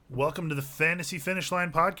Welcome to the Fantasy Finish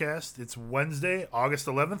Line podcast. It's Wednesday, August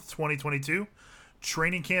 11th, 2022.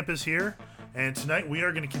 Training camp is here, and tonight we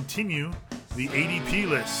are going to continue the ADP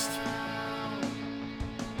list.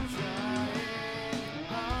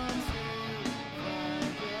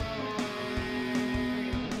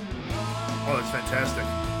 Oh, that's fantastic.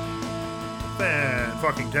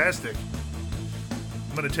 Fan-fucking-tastic.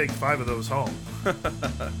 I'm going to take 5 of those home.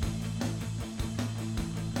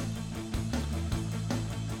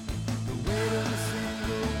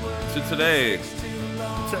 To today.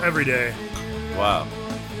 To every day. Wow.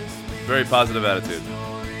 Very positive attitude.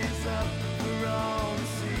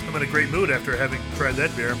 I'm in a great mood after having tried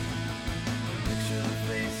that beer.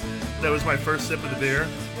 That was my first sip of the beer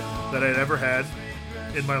that I'd ever had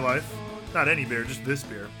in my life. Not any beer, just this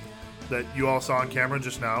beer that you all saw on camera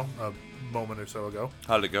just now, a moment or so ago.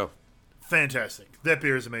 How did it go? Fantastic. That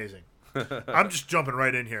beer is amazing. I'm just jumping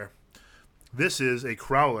right in here. This is a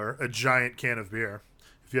Crowler, a giant can of beer.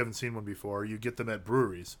 If you haven't seen one before, you get them at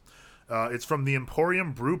breweries. It's from the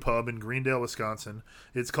Emporium Brew Pub in Greendale, Wisconsin.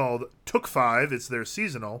 It's called Took 5. It's their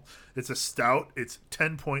seasonal. It's a stout. It's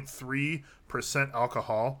 10.3%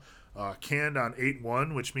 alcohol, canned on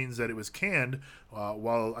 8/1, which means that it was canned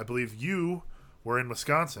while I believe you were in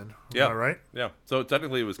Wisconsin. Yeah. Am I right? Yeah. So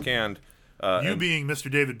technically it was canned. You being Mr.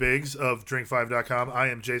 David Biggs of Drink5.com. I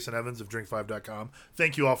am Jason Evans of Drink5.com.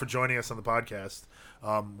 Thank you all for joining us on the podcast.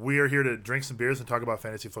 We are here to drink some beers and talk about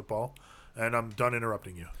fantasy football, and I'm done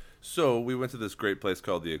interrupting you. So we went to this great place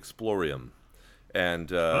called the Explorium, and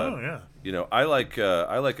you know, I like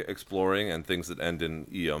exploring and things that end in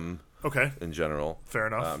ium. Okay. In general, fair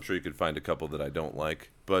enough. I'm sure you could find a couple that I don't like,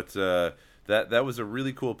 but that was a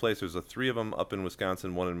really cool place. There's 3 of them up in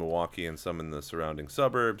Wisconsin, 1 in Milwaukee, and some in the surrounding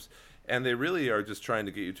suburbs. And they really are just trying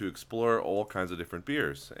to get you to explore all kinds of different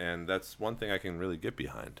beers, and that's one thing I can really get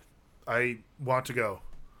behind. I want to go.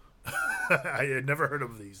 I had never heard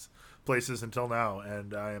of these places until now,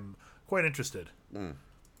 and I am quite interested.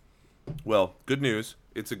 Well, good news.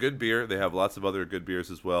 It's a good beer. They have lots of other good beers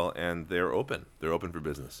as well, and they're open. They're open for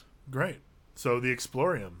business. Great. So the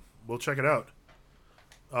Explorium. We'll check it out.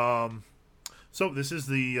 So this is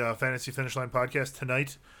the Fantasy Finish Line podcast.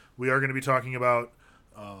 Tonight we are going to be talking about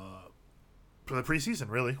for the preseason,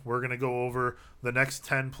 really. We're going to go over the next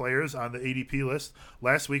 10 players on the ADP list.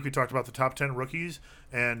 Last week we talked about the top 10 rookies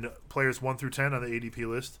and players 1 through 10 on the ADP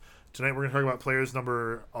list. Tonight we're going to talk about players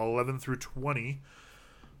number 11 through 20.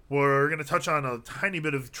 We're going to touch on a tiny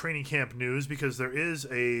bit of training camp news because there is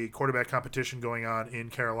a quarterback competition going on in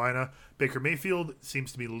Carolina. Baker Mayfield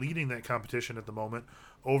seems to be leading that competition at the moment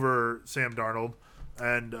over Sam Darnold.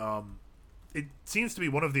 And it seems to be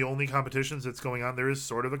one of the only competitions that's going on. There is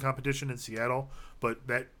sort of a competition in Seattle, but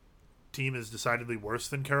that team is decidedly worse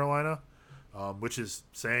than Carolina, which is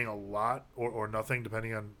saying a lot or nothing,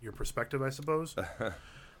 depending on your perspective, I suppose.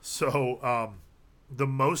 So the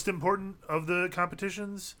most important of the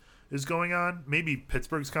competitions is going on. Maybe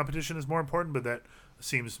Pittsburgh's competition is more important, but that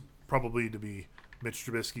seems probably to be Mitch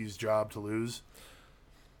Trubisky's job to lose.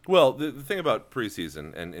 Well, the thing about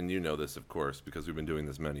preseason, and you know this, of course, because we've been doing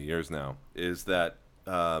this many years now, is that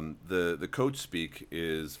the coach speak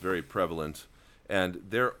is very prevalent, and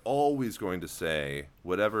they're always going to say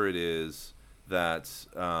whatever it is that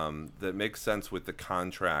that makes sense with the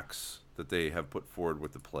contracts that they have put forward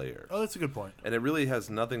with the players. Oh, that's a good point. And it really has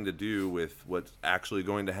nothing to do with what's actually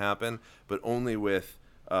going to happen, but only with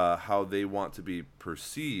how they want to be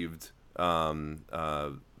perceived,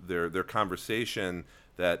 their conversation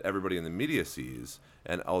that everybody in the media sees,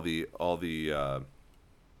 and all the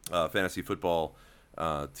fantasy football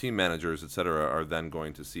team managers, etc., are then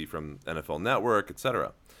going to see from NFL Network,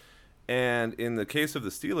 etc. And in the case of the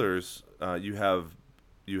Steelers, you have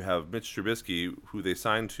Mitch Trubisky, who they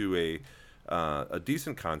signed to a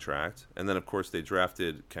decent contract, and then of course they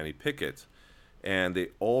drafted Kenny Pickett, and they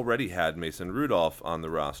already had Mason Rudolph on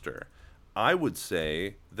the roster. I would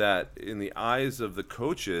say that in the eyes of the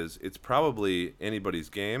coaches, it's probably anybody's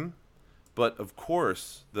game. But, of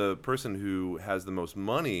course, the person who has the most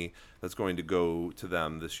money that's going to go to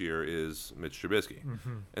them this year is Mitch Trubisky.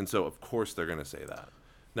 Mm-hmm. And so, of course, they're going to say that.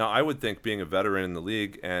 Now, I would think being a veteran in the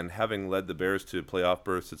league and having led the Bears to playoff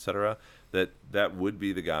berths, etc., that would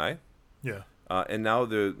be the guy. Yeah. And now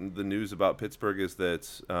the news about Pittsburgh is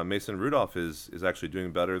that Mason Rudolph is actually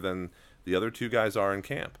doing better than the other 2 guys are in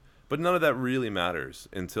camp. But none of that really matters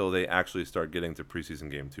until they actually start getting to preseason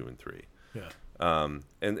game 2 and 3. Yeah.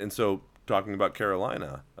 And so talking about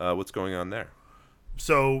Carolina, what's going on there?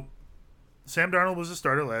 So Sam Darnold was a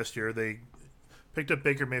starter last year. They picked up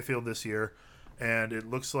Baker Mayfield this year, and it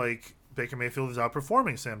looks like Baker Mayfield is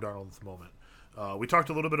outperforming Sam Darnold at the moment. We talked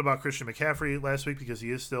a little bit about Christian McCaffrey last week because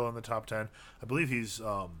he is still in the top 10. I believe he's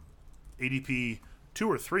ADP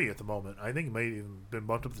 2 or 3 at the moment. I think he might have even been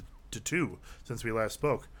bumped up to 2 since we last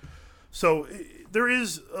spoke. So there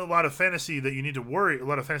is a lot of fantasy that you need to worry, a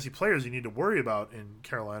lot of fantasy players you need to worry about in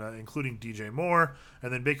Carolina, including DJ Moore,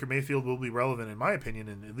 and then Baker Mayfield will be relevant, in my opinion,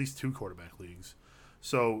 in at least 2 quarterback leagues.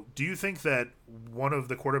 So do you think that one of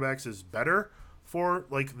the quarterbacks is better for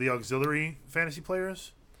like the auxiliary fantasy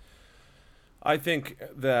players? I think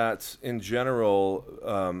that in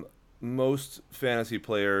general, most fantasy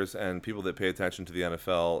players and people that pay attention to the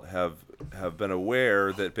NFL have been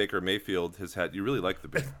aware that Baker Mayfield has had. You really like the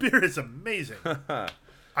beer. Beer is amazing. I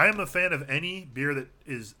am a fan of any beer that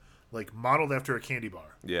is like modeled after a candy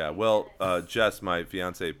bar. Yeah, well, Jess, my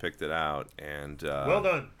fiance, picked it out, and well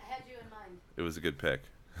done. I had you in mind. It was a good pick.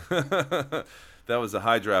 That was a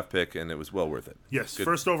high draft pick, and it was well worth it. Yes, good,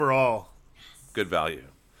 first overall. Good value.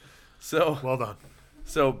 So well done.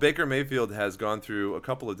 So Baker Mayfield has gone through a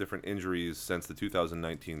couple of different injuries since the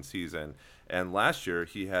 2019 season, and last year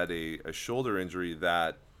he had a shoulder injury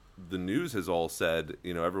that the news has all said,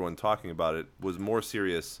 everyone talking about it, was more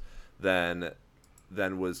serious than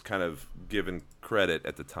was kind of given credit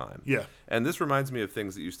at the time. Yeah. And this reminds me of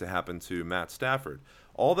things that used to happen to Matt Stafford.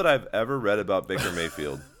 All that I've ever read about Baker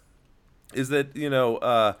Mayfield is that,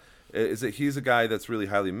 is that he's a guy that's really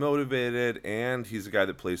highly motivated, and he's a guy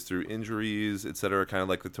that plays through injuries, et cetera, kind of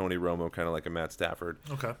like the Tony Romo, kind of like a Matt Stafford.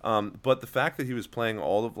 Okay. But the fact that he was playing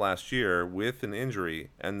all of last year with an injury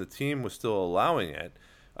and the team was still allowing it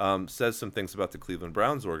says some things about the Cleveland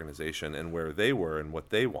Browns organization and where they were and what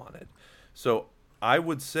they wanted. So I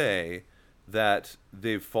would say that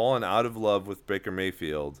they've fallen out of love with Baker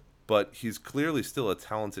Mayfield, but he's clearly still a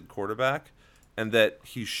talented quarterback, and that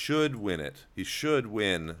he should win it. He should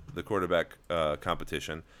win the quarterback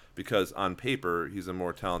competition because on paper he's a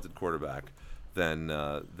more talented quarterback than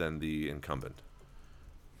the incumbent.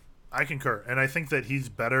 I concur, and I think that he's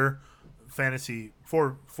better fantasy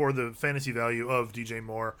for the fantasy value of DJ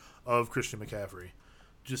Moore, of Christian McCaffrey.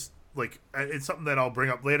 Just like it's something that I'll bring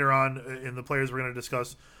up later on in the players we're going to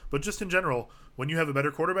discuss. But just in general, when you have a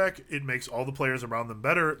better quarterback, it makes all the players around them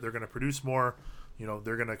better. They're going to produce more.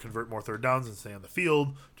 They're going to convert more third downs and stay on the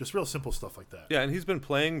field. Just real simple stuff like that. Yeah, and he's been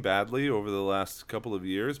playing badly over the last couple of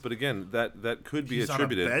years. But again, that could be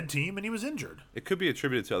attributed. He's on a bad team, and he was injured. It could be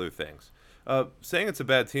attributed to other things. Saying it's a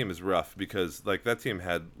bad team is rough because like that team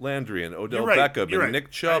had Landry and Odell Beckham and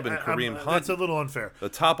Nick Chubb and Kareem Hunt. That's a little unfair. The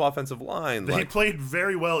top offensive line. They played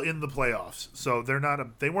very well in the playoffs, so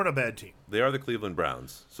they weren't a bad team. They are the Cleveland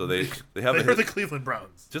Browns, so they have. They're the Cleveland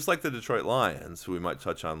Browns, just like the Detroit Lions, who we might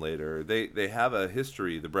touch on later. They have a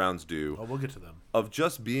history. The Browns do. Oh, we'll get to them. Of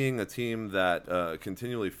just being a team that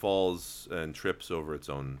continually falls and trips over its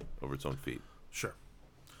own feet. Sure.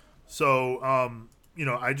 So,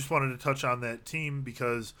 I just wanted to touch on that team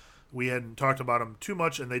because we hadn't talked about them too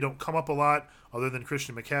much, and they don't come up a lot other than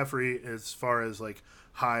Christian McCaffrey as far as like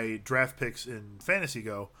high draft picks in fantasy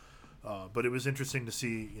go. But it was interesting to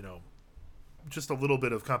see, just a little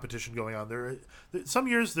bit of competition going on there. Some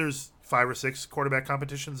years there's 5 or 6 quarterback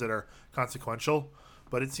competitions that are consequential,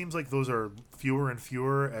 but it seems like those are fewer and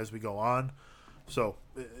fewer as we go on. So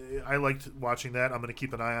I liked watching that. I'm going to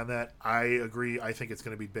keep an eye on that. I agree. I think it's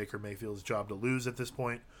going to be Baker Mayfield's job to lose at this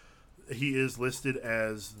point. He is listed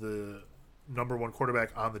as the number 1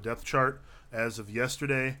 quarterback on the depth chart as of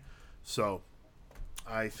yesterday. So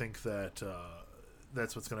I think that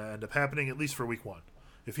that's what's going to end up happening, at least for week 1.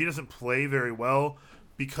 If he doesn't play very well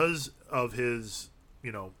because of his,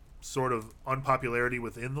 sort of unpopularity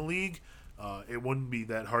within the league, it wouldn't be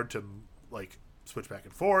that hard to like switch back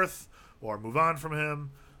and forth or move on from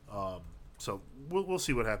him. So we'll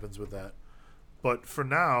see what happens with that. But for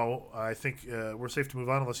now, I think we're safe to move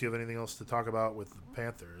on unless you have anything else to talk about with the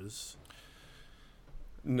Panthers.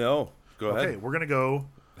 No, go ahead. Okay, we're going to go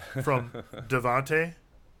from Davante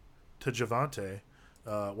to Javonte.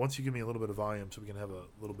 Once you give me a little bit of volume so we can have a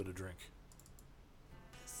little bit of drink.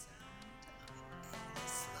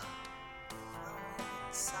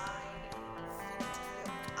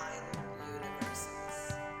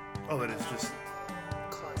 Oh, that is just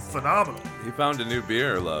phenomenal. He found a new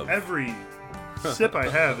beer, love. Every sip I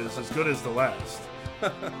have is as good as the last.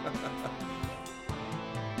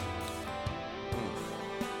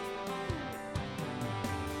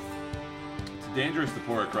 It's dangerous to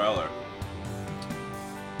pour a crowler.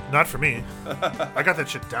 Not for me. I got that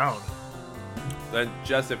shit down. Then,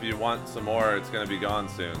 Jess, if you want some more, it's going to be gone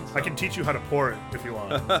soon. So. I can teach you how to pour it if you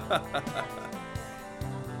want.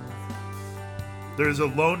 There's a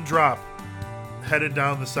lone drop headed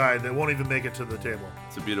down the side that won't even make it to the table.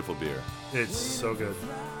 It's a beautiful beer. It's so good.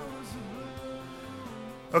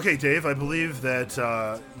 Okay, Dave, I believe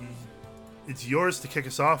that it's yours to kick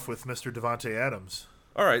us off with Mr. Davante Adams.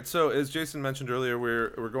 All right, so as Jason mentioned earlier,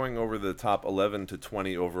 we're going over the top 11 to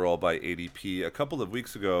 20 overall by ADP. A couple of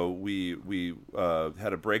weeks ago, we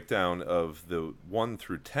had a breakdown of the 1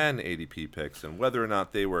 through 10 ADP picks and whether or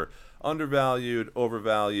not they were undervalued,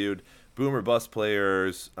 overvalued, boom or bust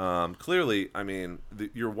players. Clearly, I mean,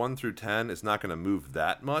 your 1 through 10 is not going to move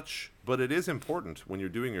that much, but it is important when you're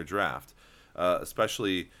doing your draft,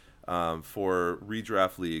 especially for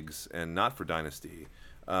redraft leagues and not for Dynasty.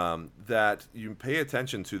 That you pay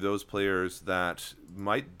attention to those players that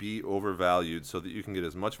might be overvalued so that you can get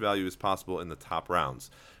as much value as possible in the top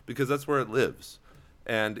rounds, because that's where it lives.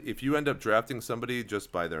 And if you end up drafting somebody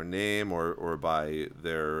just by their name or by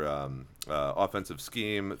their offensive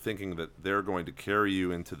scheme, thinking that they're going to carry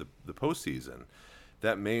you into the postseason,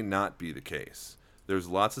 that may not be the case. There's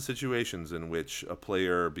lots of situations in which a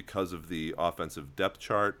player, because of the offensive depth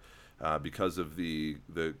chart, because of the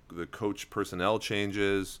coach personnel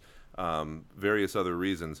changes, various other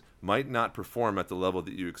reasons, might not perform at the level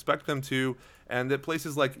that you expect them to, and that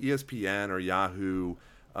places like ESPN or Yahoo,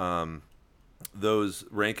 those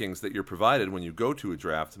rankings that you're provided when you go to a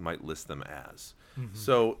draft might list them as. Mm-hmm.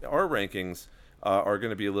 So our rankings are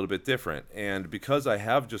going to be a little bit different, and because I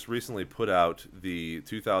have just recently put out the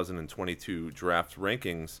 2022 draft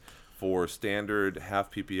rankings for standard, half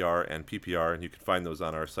PPR, and PPR, and you can find those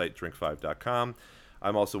on our site, drink5.com.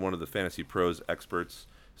 I'm also one of the Fantasy Pros experts,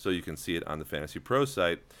 so you can see it on the Fantasy Pros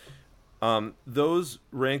site. Those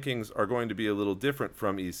rankings are going to be a little different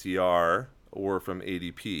from ECR or from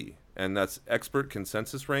ADP, and that's expert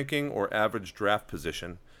consensus ranking or average draft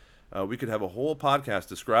position. We could have a whole podcast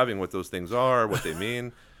describing what those things are, what they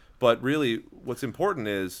mean. But really, what's important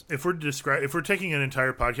is if we're taking an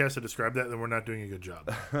entire podcast to describe that, then we're not doing a good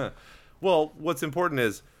job. Well, what's important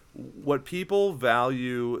is what people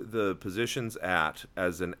value the positions at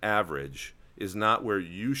as an average is not where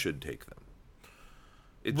you should take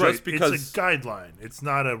them. Just because it's a guideline. It's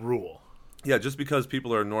not a rule. Yeah, just because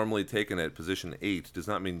people are normally taken at position 8 does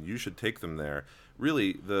not mean you should take them there.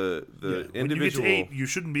 Really, the individual. When you get to 8, you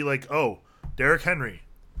shouldn't be like, oh, Derrick Henry,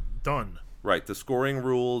 done. Right. The scoring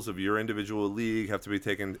rules of your individual league have to be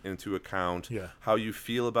taken into account. Yeah. How you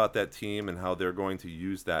feel about that team and how they're going to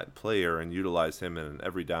use that player and utilize him in an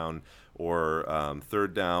every down or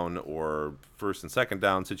third down or first and second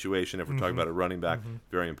down situation. If we're talking about a running back,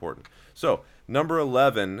 very important. So number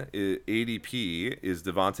 11 ADP is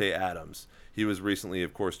Davante Adams. He was recently,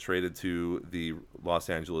 of course, traded to the Los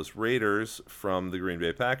Angeles Raiders from the Green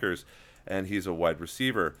Bay Packers, and he's a wide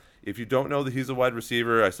receiver. If you don't know that he's a wide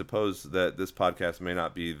receiver, I suppose that this podcast may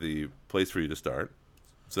not be the place for you to start.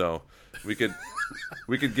 So we could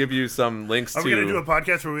give you some links Are we going to do a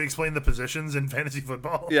podcast where we explain the positions in fantasy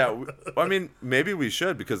football? Yeah, I mean, maybe we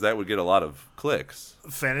should, because that would get a lot of clicks.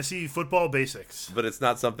 Fantasy football basics. But it's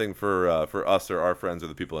not something for us or our friends or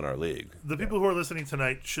the people in our league. The people who are listening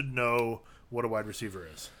tonight should know what a wide receiver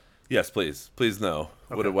is. Yes, please. Please know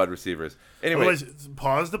what a wide receiber is. Anyway, otherwise,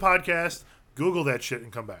 pause the podcast, Google that shit,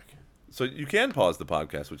 and come back. So you can pause the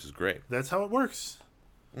podcast, which is great. That's how it works.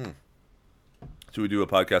 Should we do a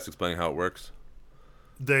podcast explaining how it works?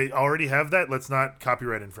 They already have that. Let's not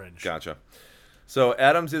copyright infringe. Gotcha. So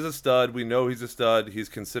Adams is a stud. We know he's a stud. He's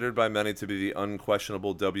considered by many to be the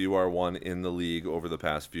unquestionable WR1 in the league over the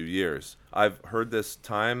past few years. I've heard this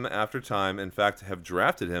time after time. In fact, have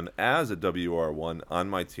drafted him as a WR1 on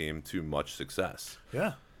my team to much success.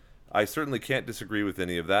 Yeah. I certainly can't disagree with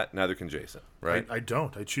any of that. Neither can Jason, right? I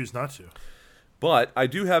don't. I choose not to. But I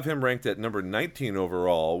do have him ranked at number 19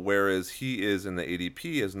 overall, whereas he is in the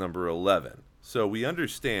ADP as number 11. So we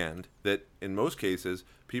understand that in most cases,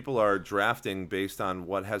 people are drafting based on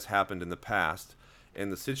what has happened in the past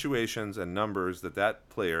and the situations and numbers that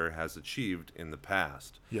player has achieved in the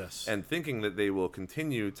past. Yes. And thinking that they will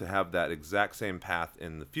continue to have that exact same path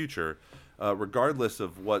in the future, regardless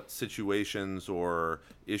of what situations or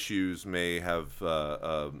issues may have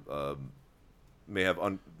the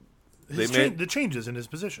changes in his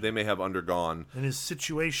position. They may have undergone in his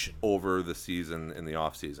situation over the season in the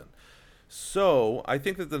off season. So I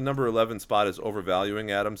think that the number 11 spot is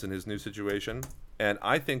overvaluing Adams in his new situation, and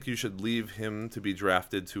I think you should leave him to be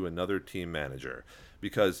drafted to another team manager,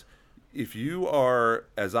 because if you are,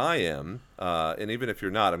 as I am, and even if you're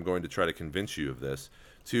not, I'm going to try to convince you of this,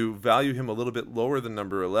 to value him a little bit lower than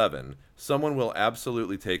number 11, someone will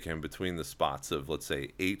absolutely take him between the spots of, let's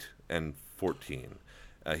say, 8 and 14.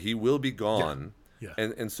 He will be gone. Yeah.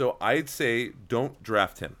 And so I'd say don't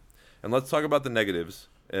draft him. And let's talk about the negatives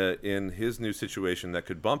in his new situation that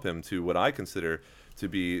could bump him to what I consider to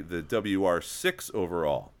be the WR6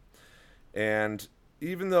 overall. And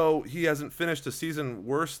even though he hasn't finished a season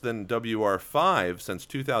worse than WR5 since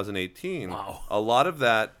 2018, Wow. a lot of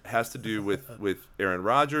that has to do with Aaron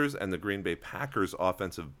Rodgers and the Green Bay Packers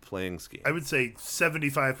offensive playing scheme. I would say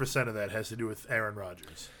 75% of that has to do with Aaron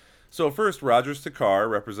Rodgers. So first, Rodgers to Carr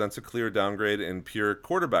represents a clear downgrade in pure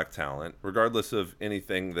quarterback talent, regardless of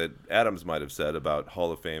anything that Adams might have said about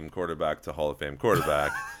Hall of Fame quarterback to Hall of Fame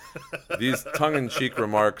quarterback. These tongue-in-cheek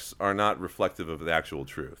remarks are not reflective of the actual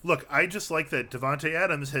truth. Look, I just like that Davante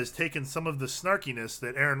Adams has taken some of the snarkiness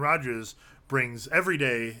that Aaron Rodgers brings every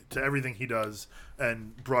day to everything he does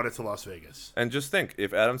and brought it to Las Vegas. And just think,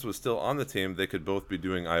 if Adams was still on the team, they could both be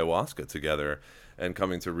doing ayahuasca together and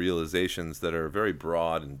coming to realizations that are very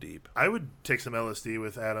broad and deep. I would take some LSD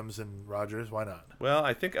with Adams and Rodgers. Why not? Well,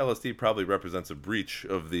 I think LSD probably represents a breach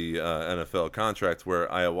of the NFL contract where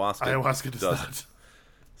ayahuasca does doesn't. not.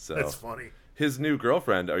 So That's funny. his new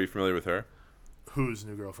girlfriend, are you familiar with her? Whose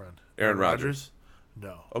new girlfriend? Aaron Rodgers.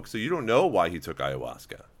 No. Oh, so you don't know why he took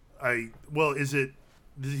ayahuasca? Does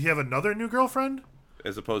he have another new girlfriend?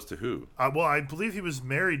 As opposed to who? Well, I believe he was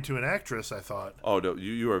married to an actress, I thought. Oh, no,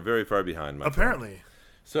 you are very far behind, my friend. Apparently.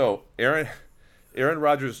 So, Aaron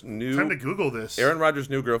Rodgers' new... Time to Google this. Aaron Rodgers'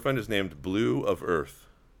 new girlfriend is named Blue of Earth.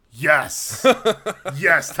 Yes.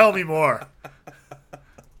 Yes, tell me more.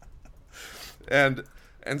 And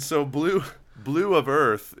so Blue of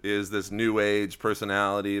Earth is this new age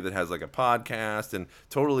personality that has like a podcast and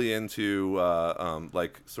totally into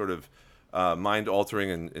like sort of mind altering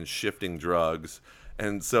and shifting drugs.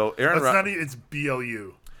 And so it's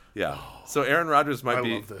BLU. Yeah. So Aaron Rodgers might I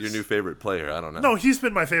be love this. your new favorite player. I don't know. No, he's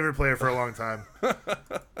been my favorite player for a long time.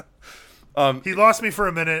 He lost me for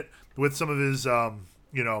a minute with some of his, I'm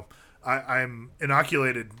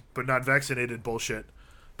inoculated but not vaccinated bullshit.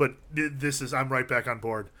 But I'm right back on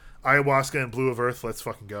board. Ayahuasca and Blue of Earth, let's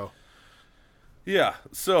fucking go. Yeah.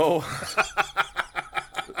 So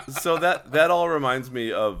that all reminds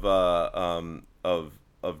me of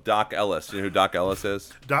Doc Ellis. You know who Doc Ellis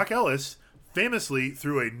is? Doc Ellis famously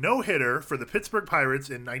threw a no-hitter for the Pittsburgh Pirates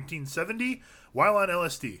in 1970 while on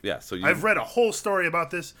LSD. Yeah, so I've read a whole story about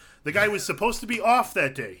this. The guy was supposed to be off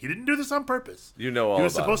that day. He didn't do this on purpose. You know all about He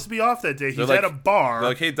was about supposed him. to be off that day. He's They're at a bar. They're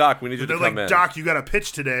like, hey, Doc, we need you to come in. They're like, Doc, you got a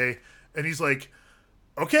pitch today. And he's like,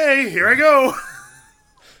 okay, here I go.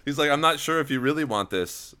 He's like, I'm not sure if you really want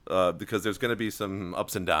this because there's going to be some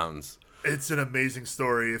ups and downs. It's an amazing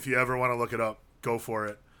story. If you ever want to look it up, go for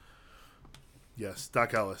it. Yes,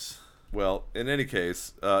 Doc Ellis. Well, in any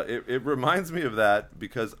case, it reminds me of that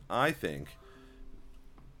because I think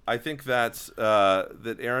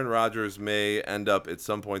that Aaron Rodgers may end up at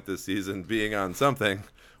some point this season being on something.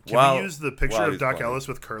 Can we use the picture of Doc playing. Ellis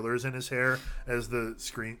with curlers in his hair as the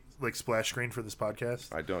screen, like splash screen for this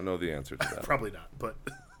podcast? I don't know the answer to that. Probably not, but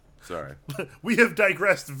Sorry. we have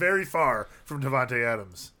digressed very far from Davante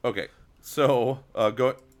Adams. Okay, so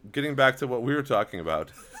getting back to what we were talking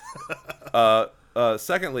about.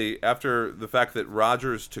 Secondly, after the fact that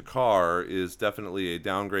Rodgers to Carr is definitely a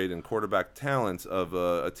downgrade in quarterback talent of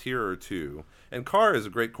a tier or two, and Carr is a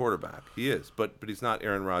great quarterback. He is, but he's not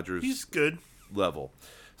Aaron Rodgers. He's good. Level.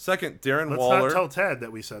 Second, Darren Let's Waller. not tell Tad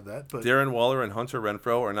that we said that. But Darren Waller and Hunter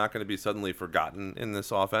Renfrow are not going to be suddenly forgotten in this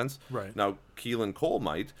offense. Right. Now, Keelan Cole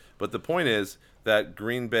might, but the point is that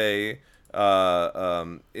Green Bay,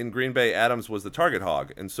 in Green Bay, Adams was the target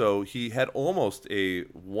hog, and so he had almost a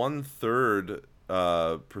 1/3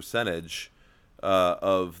 percentage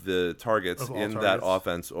of the targets in that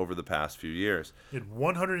offense over the past few years. he had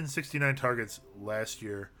 169 targets last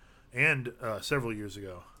year and several years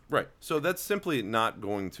ago. Right. So that's simply not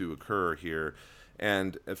going to occur here.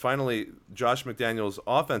 And finally, Josh McDaniels'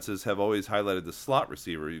 offenses have always highlighted the slot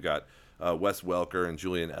receiver. You got Wes Welker and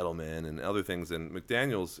Julian Edelman and other things in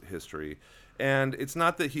McDaniels' history. And it's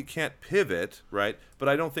not that he can't pivot, right? But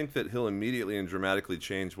I don't think that he'll immediately and dramatically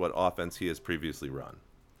change what offense he has previously run.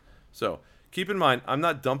 So keep in mind, I'm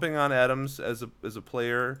not dumping on Adams as a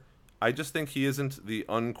player. I just think he isn't the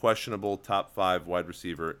unquestionable top 5 wide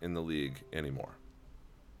receiver in the league anymore.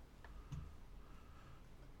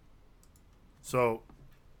 So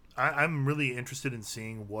I'm really interested in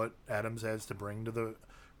seeing what Adams has to bring to the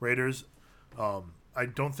Raiders. I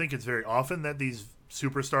don't think it's very often that these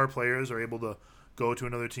superstar players are able to go to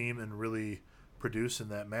another team and really produce in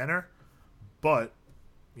that manner. But,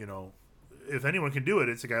 if anyone can do it,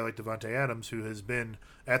 it's a guy like Davante Adams, who has been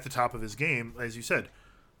at the top of his game, as you said,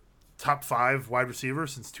 top 5 wide receiver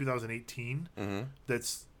since 2018. Mm-hmm.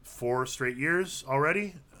 That's 4 straight years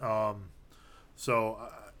already. So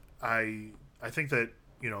I think that,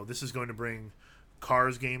 this is going to bring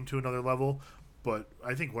Carr's game to another level. But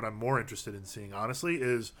I think what I'm more interested in seeing, honestly,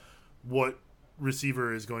 is what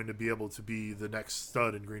receiver is going to be able to be the next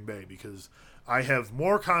stud in Green Bay, because I have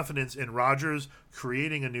more confidence in Rodgers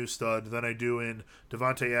creating a new stud than I do in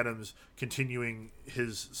Davante Adams continuing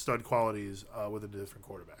his stud qualities with a different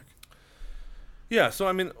quarterback. Yeah, so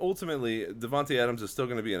I mean, ultimately, Davante Adams is still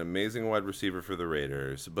going to be an amazing wide receiver for the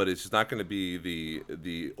Raiders, but it's not going to be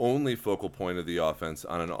the only focal point of the offense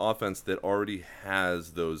on an offense that already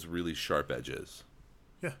has those really sharp edges.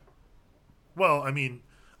 Yeah. Well, I mean,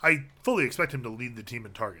 I fully expect him to lead the team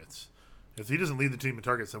in targets. If he doesn't lead the team in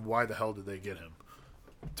targets, then why the hell did they get him?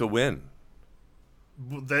 To win.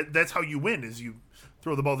 That's how you win, is you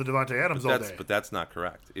throw the ball to Davante Adams all day. But that's not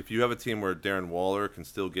correct. If you have a team where Darren Waller can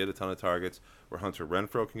still get a ton of targets, where Hunter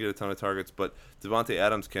Renfrow can get a ton of targets, but Davante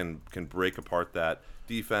Adams can break apart that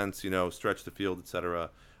defense, stretch the field, etc.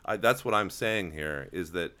 That's what I'm saying here,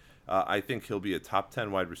 is that I think he'll be a top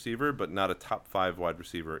 10 wide receiver, but not a top 5 wide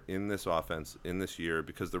receiver in this offense in this year,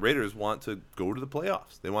 because the Raiders want to go to the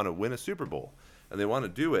playoffs. They want to win a Super Bowl, and they want to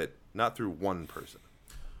do it not through one person.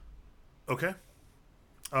 Okay.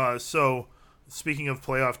 So, speaking of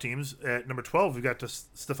playoff teams, at number 12, we've got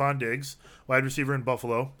Stephon Diggs, wide receiver in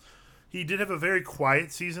Buffalo. He did have a very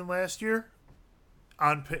quiet season last year,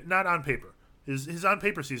 not on paper. His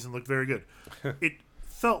on-paper season looked very good. It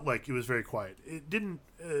felt like it was very quiet. It didn't,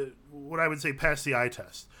 what I would say, pass the eye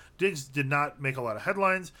test. Diggs did not make a lot of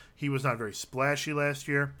headlines. He was not very splashy last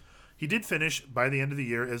year. He did finish, by the end of the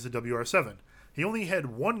year, as the WR7. He only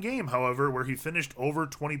had one game, however, where he finished over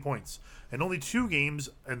 20 points, and only 2 games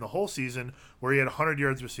in the whole season where he had 100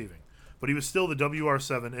 yards receiving. But he was still the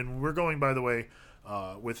WR7, and we're going, by the way,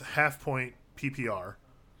 with half-point PPR,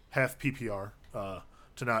 half PPR,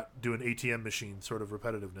 to not do an ATM machine sort of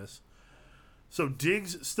repetitiveness. So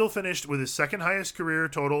Diggs still finished with his second highest career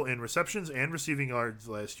total in receptions and receiving yards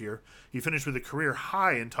last year. He finished with a career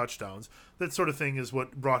high in touchdowns. That sort of thing is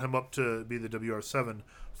what brought him up to be the WR7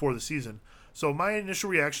 for the season. So my initial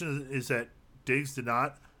reaction is that Diggs did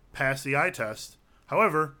not pass the eye test.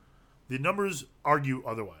 However, the numbers argue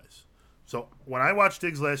otherwise. So when I watched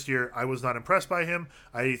Diggs last year, I was not impressed by him.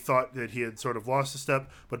 I thought that he had sort of lost a step,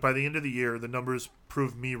 but by the end of the year, the numbers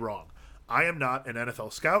proved me wrong. I am not an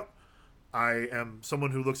NFL scout. I am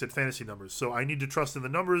someone who looks at fantasy numbers, so I need to trust in the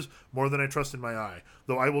numbers more than I trust in my eye.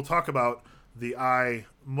 Though I will talk about the eye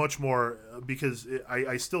much more because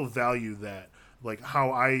I still value that. Like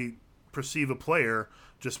how I perceive a player,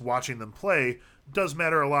 just watching them play, does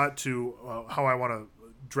matter a lot to how I want to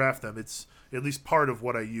draft them. It's at least part of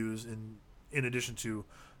what I use in addition to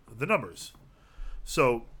the numbers.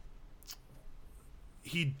 So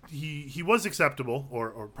he was acceptable,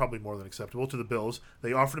 or probably more than acceptable, to the Bills.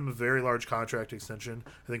 They offered him a very large contract extension,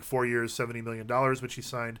 I think 4 years, $70 million, which he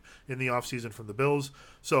signed in the offseason from the Bills.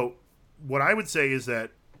 So what I would say is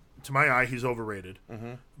that, to my eye, he's overrated.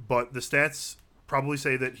 Mm-hmm. But the stats probably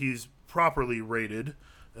say that he's properly rated,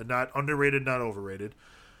 not underrated, not overrated.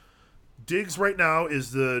 Diggs right now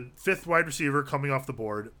is the 5th wide receiver coming off the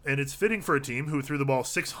board, and it's fitting for a team who threw the ball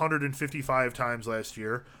 655 times last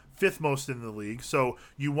year, 5th most in the league. So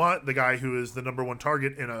you want the guy who is the number 1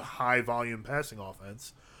 target in a high-volume passing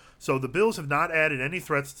offense. So the Bills have not added any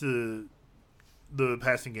threats to the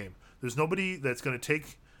passing game. There's nobody that's going to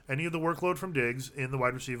take any of the workload from Diggs in the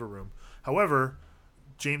wide receiver room. However,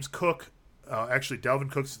 James Cook, actually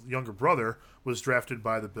Dalvin Cook's younger brother, was drafted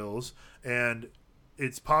by the Bills, and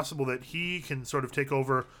it's possible that he can sort of take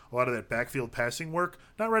over a lot of that backfield passing work.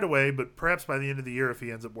 Not right away, but perhaps by the end of the year if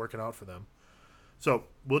he ends up working out for them. So,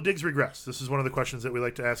 will Diggs regress? This is one of the questions that we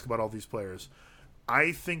like to ask about all these players.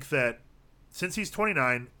 I think that since he's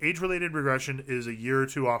 29, age-related regression is a year or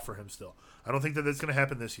 2 off for him still. I don't think that that's going to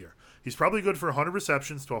happen this year. He's probably good for 100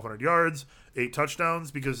 receptions, 1,200 yards, 8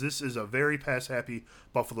 touchdowns, because this is a very pass-happy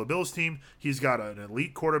Buffalo Bills team. He's got an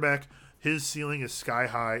elite quarterback. His ceiling is sky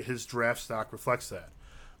high. His draft stock reflects that.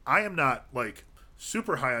 I am not,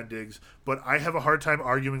 super high on Diggs, but I have a hard time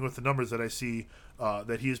arguing with the numbers that I see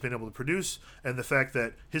that he has been able to produce, and the fact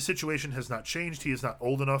that his situation has not changed. He is not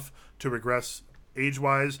old enough to regress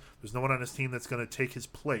age-wise. There's no one on his team that's going to take his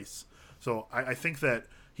place. So I think that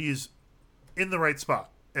he's in the right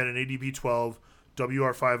spot at an ADP 12,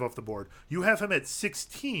 WR5 off the board. You have him at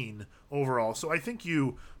 16 overall, so I think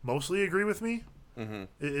you mostly agree with me. Mm-hmm.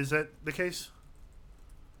 Is that the case?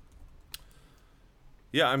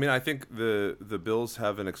 Yeah, I mean, I think the Bills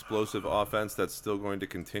have an explosive offense that's still going to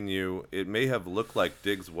continue. It may have looked like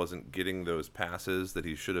Diggs wasn't getting those passes that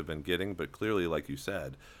he should have been getting, but clearly, like you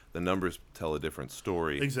said, the numbers tell a different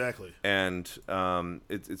story. Exactly. And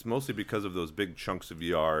it's mostly because of those big chunks of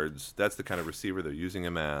yards. That's the kind of receiver they're using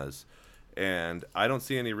him as. And I don't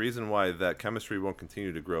see any reason why that chemistry won't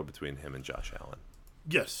continue to grow between him and Josh Allen.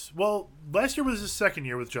 Yes. Well, last year was his second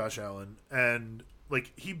year with Josh Allen, and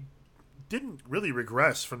like he didn't really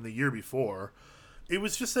regress from the year before. It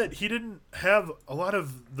was just that he didn't have a lot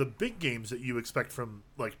of the big games that you expect from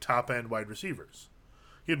like top end wide receivers.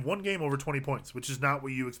 He had one game over 20 points, which is not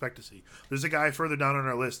what you expect to see. There's a guy further down on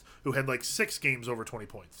our list who had like 6 games over 20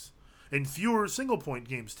 points and fewer single point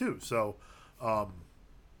games too. So,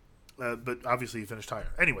 but obviously he finished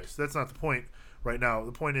higher. Anyways, that's not the point right now.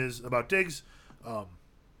 The point is about Diggs.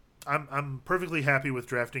 I'm perfectly happy with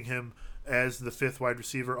drafting him as the 5th wide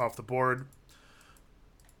receiver off the board.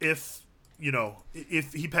 If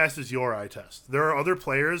he passes your eye test. There are other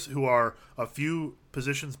players who are a few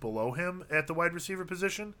positions below him at the wide receiver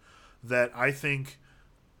position that I think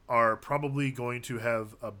are probably going to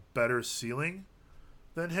have a better ceiling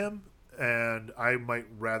than him, and I might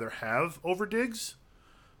rather have over Diggs.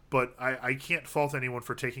 But I can't fault anyone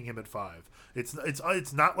for taking him at 5.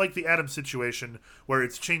 It's not like the Adams situation where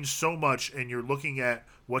it's changed so much and you're looking at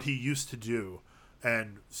what he used to do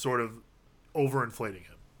and sort of overinflating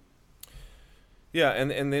him. Yeah,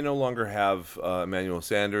 and they no longer have Emmanuel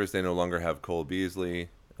Sanders. They no longer have Cole Beasley.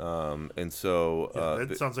 And so...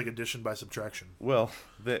 that sounds like addition by subtraction. Well,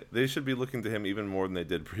 they should be looking to him even more than they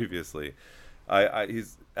did previously.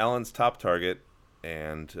 He's Allen's top target,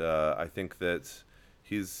 and I think that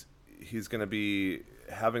he's going to be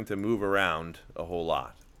having to move around a whole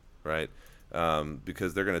lot, right?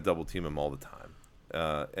 Because they're going to double team him all the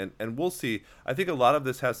time. And we'll see. I think a lot of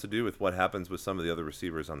this has to do with what happens with some of the other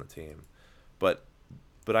receivers on the team. But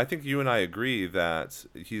I think you and I agree that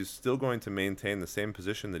he's still going to maintain the same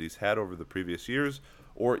position that he's had over the previous years,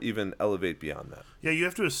 or even elevate beyond that. Yeah, you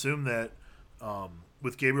have to assume that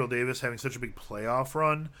with Gabriel Davis having such a big playoff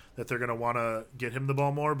run that they're going to want to get him the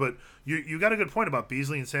ball more. But you got a good point about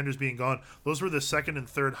Beasley and Sanders being gone. Those were the 2nd and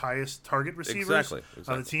 3rd highest target receivers exactly.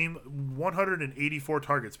 on the team. 184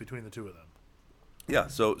 targets between the two of them. Yeah,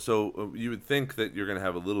 so you would think that you're going to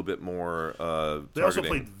have a little bit more They also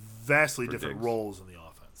played vastly different Diggs. roles in the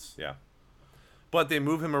offense. Yeah, but they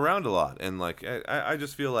move him around a lot, and like I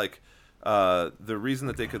just feel like the reason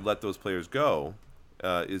that they could let those players go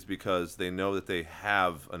is because they know that they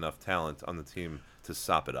have enough talent on the team to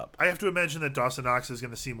sop it up. I have to imagine that Dawson Knox is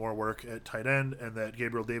going to see more work at tight end, and that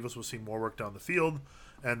Gabriel Davis will see more work down the field,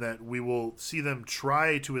 and that we will see them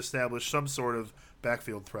try to establish some sort of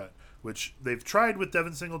backfield threat, which they've tried with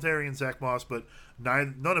Devin Singletary and Zach Moss, but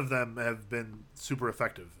none of them have been super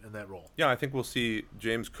effective in that role. Yeah, I think we'll see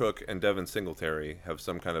James Cook and Devin Singletary have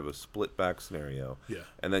some kind of a split back scenario. Yeah.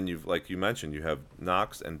 And then like you mentioned, you have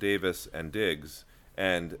Knox and Davis and Diggs,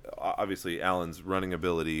 and obviously Allen's running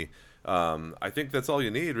ability. I think that's all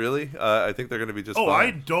you need, really. I think they're going to be just fine.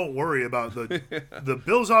 I don't worry about the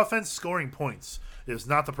Bills' offense scoring points is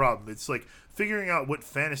not the problem. It's like figuring out what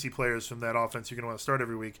fantasy players from that offense you're going to want to start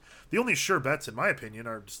every week. The only sure bets, in my opinion,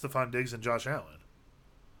 are Stephon Diggs and Josh Allen.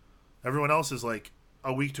 Everyone else is like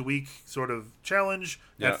a week-to-week sort of challenge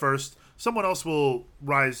at first. Someone else will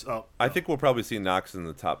rise up. I think we'll probably see Knox in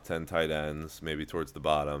the top 10 tight ends, maybe towards the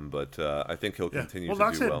bottom, but I think he'll continue to do well.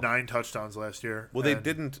 Knox had 9 touchdowns last year. Well, they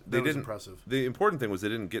didn't. Impressive. The important thing was they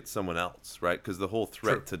didn't get someone else, right? Because the whole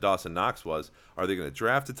threat to Dawson Knox was, are they going to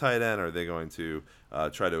draft a tight end? Are they going to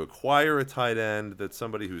try to acquire a tight end that's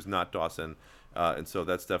somebody who's not Dawson? And so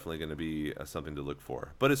that's definitely going to be something to look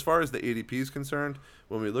for. But as far as the ADP is concerned,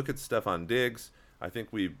 when we look at Stephon Diggs, I think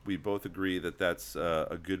we both agree that that's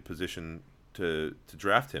a good position to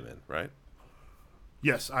draft him in, right?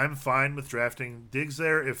 Yes, I'm fine with drafting Diggs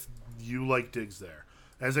there if you like Diggs there.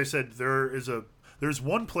 As I said, there's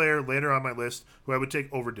one player later on my list who I would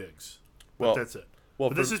take over Diggs. But that's it.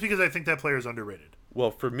 But this is because I think that player is underrated.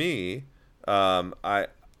 Well, for me,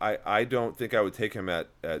 I don't think I would take him at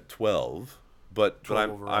 12, but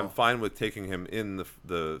I'm fine with taking him in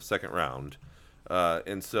the second round.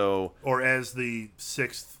 And so, or as the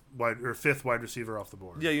 5th wide receiver off the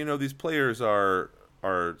board. Yeah, these players are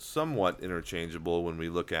somewhat interchangeable when we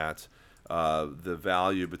look at the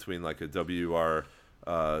value between like a WR4,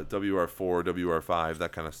 WR5,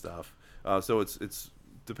 that kind of stuff. So it's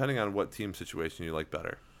depending on what team situation you like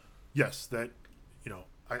better. Yes,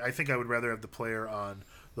 I think I would rather have the player on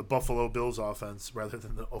the Buffalo Bills offense rather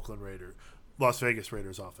than the Las Vegas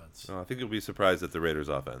Raiders offense. I think you'll be surprised at the Raiders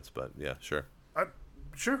offense, but yeah, sure.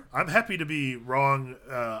 Sure. I'm happy to be wrong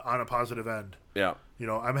on a positive end. Yeah.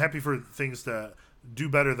 I'm happy for things to do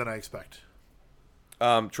better than I expect.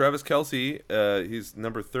 Travis Kelce, he's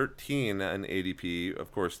number 13 in ADP,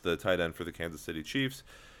 of course, the tight end for the Kansas City Chiefs.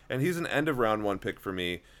 And he's an end of round 1 pick for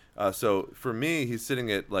me. So for me, he's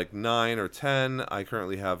sitting at like 9 or 10. I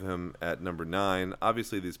currently have him at number 9.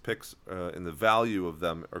 Obviously, these picks and the value of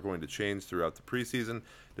them are going to change throughout the preseason,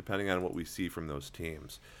 depending on what we see from those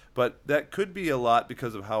teams. But that could be a lot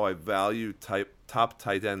because of how I value top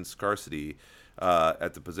tight end scarcity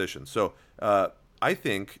at the position. So I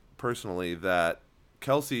think, personally, that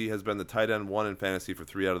Kelsey has been the tight end 1 in fantasy for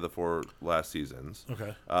 3 out of the 4 last seasons.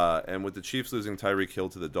 Okay. And with the Chiefs losing Tyreek Hill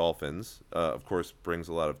to the Dolphins, of course, brings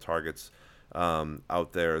a lot of targets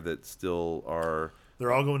out there that still are.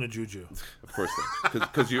 They're all going to Juju. Of course,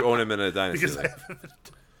 because you own him in a dynasty. Because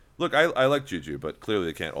Look, I like Juju, but clearly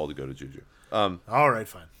they can't all go to Juju. All right,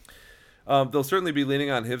 fine. They'll certainly be leaning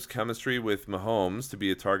on his chemistry with Mahomes to be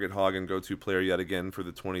a target hog and go-to player yet again for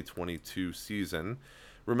the 2022 season.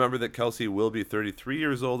 Remember that Kelsey will be 33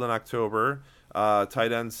 years old in October.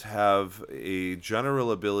 Tight ends have a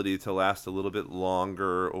general ability to last a little bit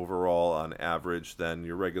longer overall on average than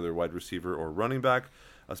your regular wide receiver or running back,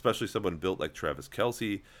 especially someone built like Travis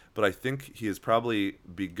Kelsey. But I think he has probably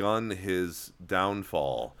begun his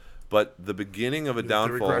downfall. But the beginning of a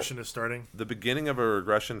downfall, the regression is starting. The beginning of a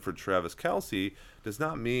regression for Travis Kelsey does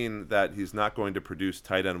not mean that he's not going to produce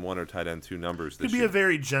tight end 1 or tight end 2 numbers this It could be year. a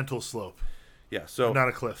very gentle slope. Yeah, so not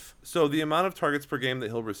a cliff. So the amount of targets per game that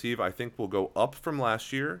he'll receive, I think, will go up from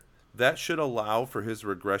last year. That should allow for his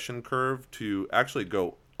regression curve to actually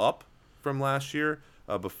go up from last year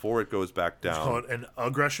before it goes back down. Did you call it an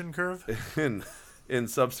aggression curve? in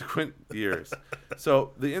subsequent years.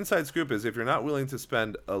 So the inside scoop is if you're not willing to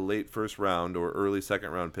spend a late first round or early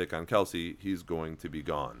second round pick on Kelsey, he's going to be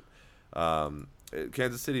gone.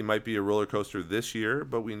 Kansas City might be a roller coaster this year,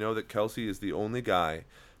 but we know that Kelsey is the only guy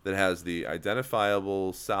that has the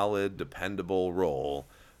identifiable, solid, dependable role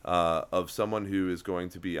of someone who is going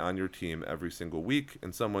to be on your team every single week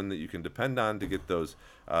and someone that you can depend on to get those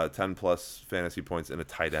 10-plus fantasy points in a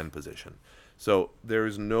tight end position. So there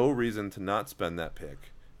is no reason to not spend that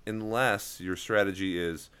pick unless your strategy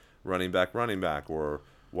is running back, or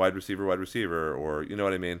wide receiver, or you know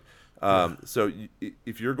what I mean? So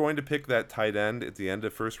if you're going to pick that tight end at the end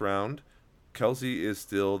of first round, Kelsey is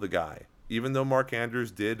still the guy. Even though Mark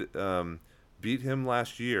Andrews did beat him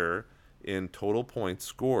last year in total points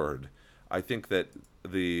scored, I think that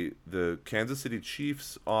the Kansas City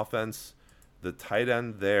Chiefs offense, the tight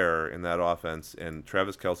end there in that offense, and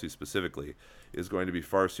Travis Kelsey specifically, is going to be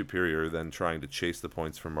far superior than trying to chase the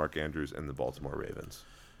points from Mark Andrews and the Baltimore Ravens.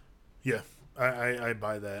 Yeah, I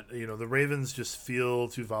buy that. You know, the Ravens just feel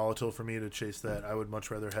too volatile for me to chase that. I would much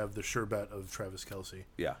rather have the sure bet of Travis Kelsey.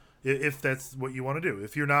 Yeah. If that's what you want to do.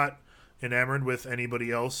 If you're not enamored with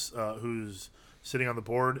anybody else who's sitting on the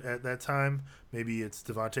board at that time, maybe it's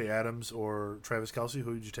Davante Adams or Travis Kelsey.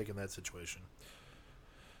 Who would you take in that situation?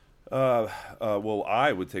 Well,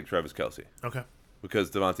 I would take Travis Kelsey. Okay.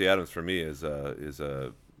 Because Davante Adams for me is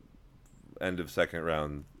a end of second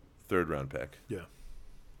round, third round pick. Yeah.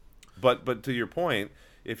 But to your point,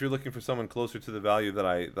 if you're looking for someone closer to the value that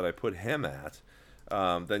I put him at,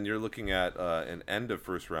 then you're looking at an end of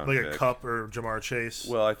first round like pick. a Kupp or Jamar Chase.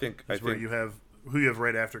 Well, I think where you have who you have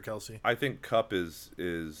right after Kelsey. I think Kupp is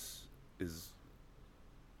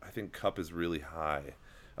I think Kupp is really high.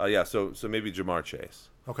 Yeah, so maybe Jamar Chase.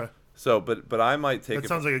 Okay. So, but I might take. That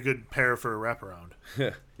sounds like a good pair for a wraparound.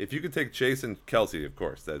 If you could take Chase and Kelsey, of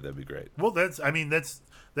course, that'd be great. Well,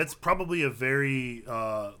 that's probably a very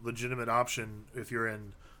legitimate option if you're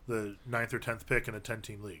in the 9th or 10th pick in a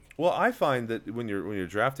 10-team league. Well, I find that when you're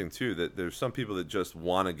drafting too, that there's some people that just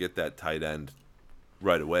want to get that tight end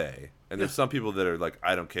right away, and there's some people that are like,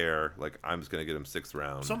 I don't care, like I'm just gonna get him 6th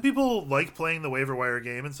round. Some people like playing the waiver wire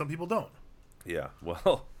game, and some people don't. Yeah,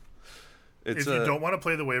 well, if you don't want to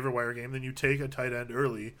play the waiver wire game, then you take a tight end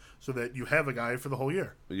early so that you have a guy for the whole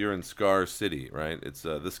year. You're in Scar City, right? It's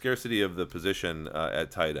the scarcity of the position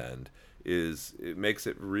at tight end it makes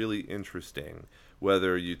it really interesting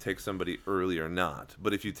whether you take somebody early or not.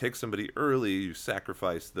 But if you take somebody early, you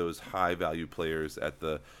sacrifice those high value players at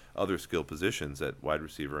the other skill positions at wide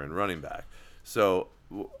receiver and running back. So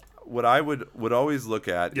what I would always look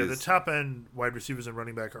at is... the top end wide receivers and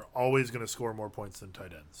running back are always going to score more points than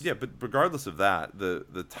tight ends. Yeah, but regardless of that,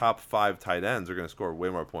 the top 5 tight ends are going to score way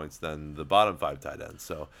more points than the bottom 5 tight ends.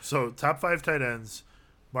 So top 5 tight ends,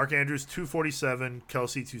 Mark Andrews 247,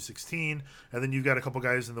 Kelsey 216, and then you've got a couple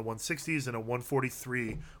guys in the 160s, and a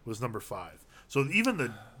 143 was number 5. So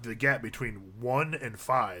even the gap between 1 and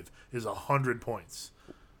 5 is 100 points.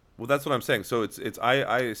 Well, that's what I'm saying. So it's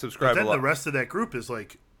I subscribe but then a lot. The rest of that group is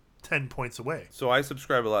like 10 points away. So I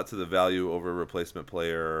subscribe a lot to the value over replacement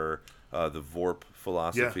player, the VORP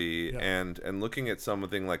philosophy, and looking at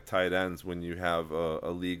something like tight ends when you have a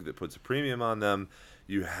league that puts a premium on them.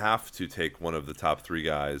 you have to take one of the top 3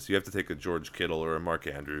 guys. You have to take a George Kittle or a Mark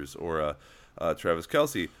Andrews or a Travis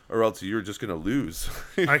Kelce, or else you're just going to lose.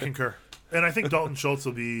 I concur. And I think Dalton Schultz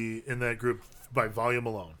will be in that group by volume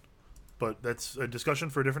alone. But that's a discussion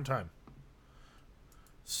for a different time.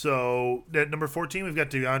 So at number 14, we've got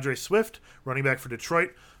DeAndre Swift, running back for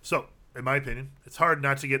Detroit. So, in my opinion, it's hard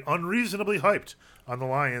not to get unreasonably hyped on the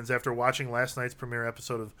Lions after watching last night's premiere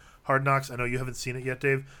episode of Hard Knocks. I know you haven't seen it yet,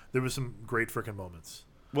 Dave. There was some great freaking moments.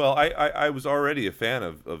 Well, I was already a fan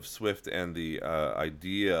of Swift and the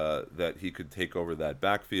idea that he could take over that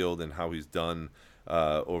backfield and how he's done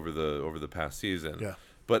over the past season. Yeah.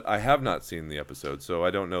 But I have not seen the episode, so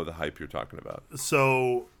I don't know the hype you're talking about.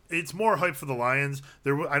 So it's more hype for the Lions.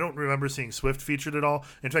 I don't remember seeing Swift featured at all.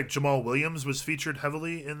 In fact, Jamal Williams was featured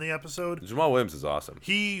heavily in the episode. Jamal Williams is awesome.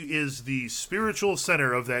 He is the spiritual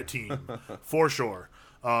center of that team, for sure,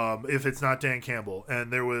 if it's not Dan Campbell.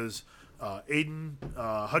 And there was Aiden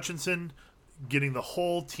Hutchinson getting the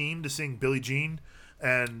whole team to sing Billie Jean.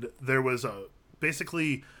 And there was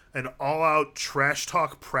basically an all-out trash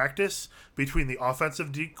talk practice between the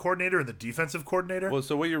offensive coordinator and the defensive coordinator. Well,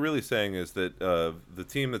 so what you're really saying is that the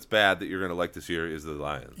team that's bad that you're going to like this year is the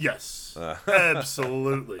Lions. Yes,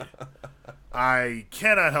 absolutely. I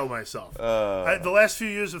cannot help myself. The last few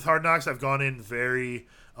years with Hard Knocks, I've gone in very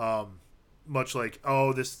much like,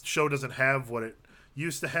 oh, this show doesn't have what it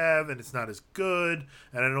used to have, and it's not as good,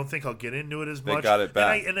 and I don't think I'll get into it as much. They got it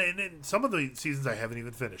back. And some of the seasons I haven't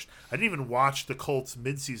even finished. I didn't even watch the Colts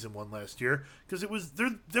mid-season one last year because it was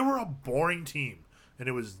they were a boring team, and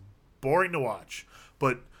it was boring to watch.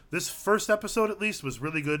 But this first episode, at least, was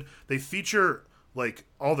really good. They feature like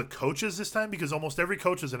all the coaches this time because almost every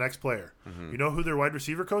coach is an ex-player. Mm-hmm. You know who their wide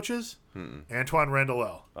receiver coach is? Antoine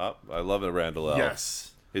Randall. Oh, I love it, Randall.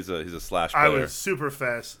 Yes, he's a slash player. I was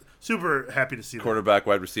super happy to see that. Quarterback,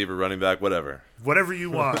 wide receiver, running back, whatever. Whatever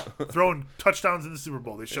you want. Throwing touchdowns in the Super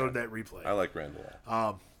Bowl. They showed that replay. I like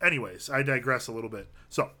Randall. Anyways, I digress a little bit.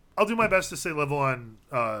 So I'll do my best to stay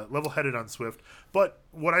level-headed on Swift. But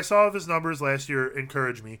what I saw of his numbers last year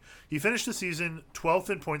encouraged me. He finished the season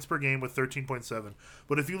 12th in points per game with 13.7.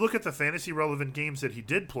 But if you look at the fantasy-relevant games that he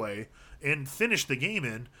did play and finished the game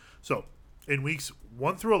in, so in weeks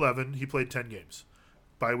 1 through 11, he played 10 games.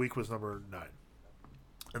 Bye week was number 9.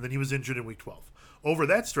 And then he was injured in week 12. Over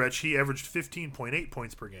that stretch, he averaged 15.8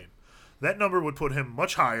 points per game. That number would put him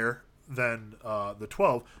much higher than the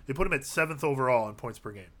 12. It put him at 7th overall in points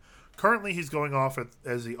per game. Currently, he's going off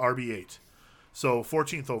as the RB8. So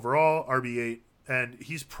 14th overall, RB8, and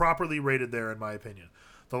he's properly rated there in my opinion.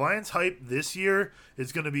 The Lions' hype this year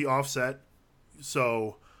is going to be offset.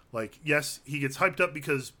 So, yes, he gets hyped up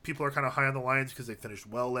because people are kind of high on the Lions because they finished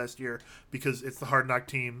well last year because it's the Hard Knock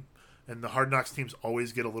team. And the Hard Knocks teams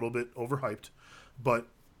always get a little bit overhyped. But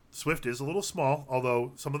Swift is a little small,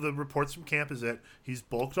 although some of the reports from camp is that he's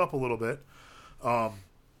bulked up a little bit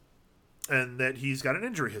and that he's got an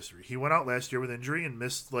injury history. He went out last year with injury and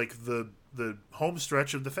missed the home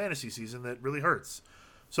stretch of the fantasy season that really hurts.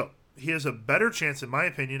 So he has a better chance, in my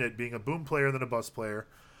opinion, at being a boom player than a bust player.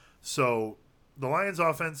 So the Lions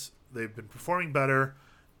offense, they've been performing better,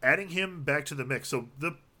 adding him back to the mix. So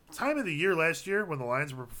the time of the year last year when the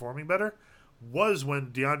Lions were performing better was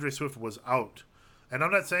when DeAndre Swift was out. And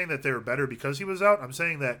I'm not saying that they were better because he was out. I'm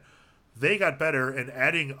saying that they got better, and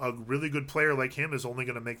adding a really good player like him is only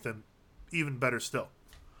going to make them even better still.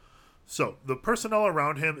 So the personnel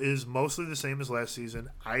around him is mostly the same as last season.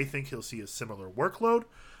 I think he'll see a similar workload.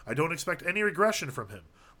 I don't expect any regression from him.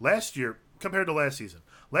 Last year, compared to last season,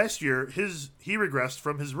 last year he regressed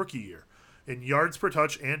from his rookie year in yards per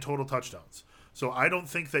touch and total touchdowns. So I don't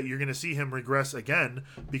think that you're going to see him regress again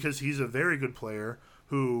because he's a very good player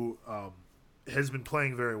who has been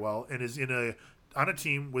playing very well and is on a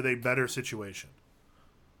team with a better situation.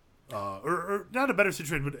 Or not a better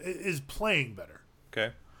situation, but is playing better.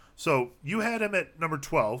 Okay. So you had him at number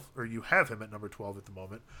 12, or you have him at number 12 at the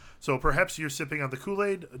moment. So perhaps you're sipping on the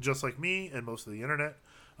Kool-Aid just like me and most of the internet.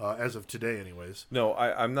 As of today, anyways. No,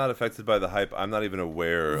 I'm not affected by the hype. I'm not even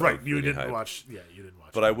aware of you didn't hype. watch. Yeah, you didn't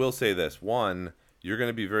watch. But I will say this. One, you're going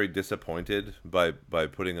to be very disappointed by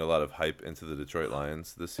putting a lot of hype into the Detroit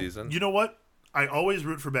Lions this season. You know what? I always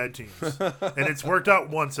root for bad teams. And it's worked out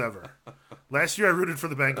once ever. Last year I rooted for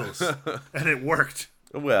the Bengals. And it worked.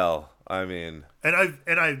 Well, I mean... And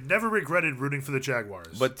I've never regretted rooting for the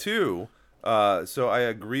Jaguars. But two... so I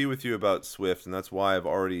agree with you about Swift, and that's why I've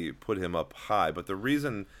already put him up high. But the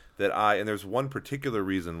reason that and there's one particular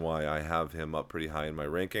reason why I have him up pretty high in my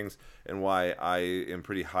rankings and why I am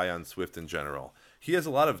pretty high on Swift in general. He has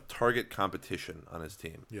a lot of target competition on his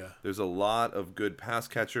team. Yeah. There's a lot of good pass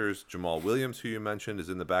catchers. Jamal Williams, who you mentioned, is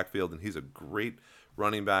in the backfield, and he's a great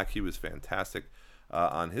running back. He was fantastic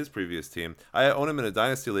on his previous team. I own him in a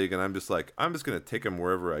dynasty league, and I'm just going to take him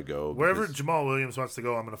wherever I go. Wherever Jamal Williams wants to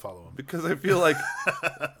go, I'm going to follow him. Because I feel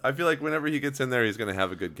like whenever he gets in there, he's going to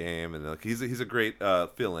have a good game, and like he's a great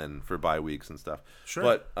fill-in for bye weeks and stuff. Sure.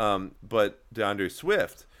 But DeAndre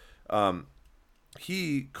Swift,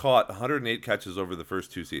 he caught 108 catches over the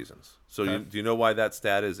first 2 seasons. So okay. do you know why that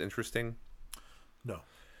stat is interesting? No.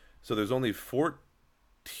 So there's only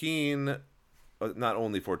 14, not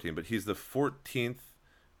only 14, but he's the 14th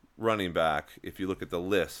running back, if you look at the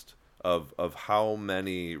list of how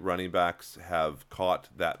many running backs have caught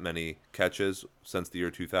that many catches since the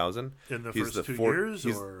year 2000. In the first 2 years?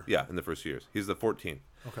 Yeah, in the first years. He's the 14th.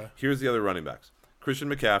 Okay. Here's the other running backs. Christian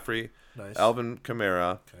McCaffrey, nice. Alvin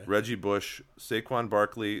Kamara, okay. Reggie Bush, Saquon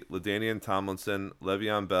Barkley, LaDainian Tomlinson,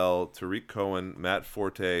 Le'Veon Bell, Tariq Cohen, Matt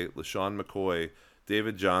Forte, LaShawn McCoy,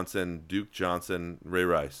 David Johnson, Duke Johnson, Ray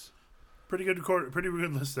Rice. Pretty good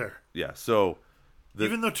list there. Yeah, so...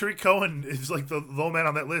 Even though Tariq Cohen is like the low man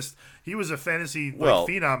on that list, he was a fantasy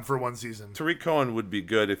phenom for one season. Tariq Cohen would be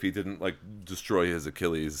good if he didn't destroy his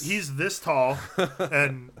Achilles. He's this tall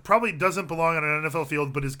and probably doesn't belong on an NFL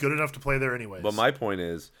field, but is good enough to play there anyways. But my point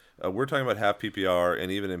is, we're talking about half PPR, and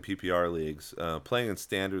even in PPR leagues, playing in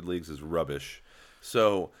standard leagues is rubbish.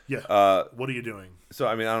 So yeah, what are you doing? So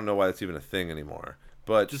I don't know why that's even a thing anymore.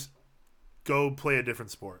 But just go play a different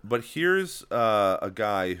sport. But here's a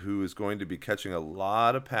guy who is going to be catching a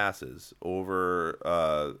lot of passes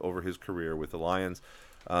over his career with the Lions.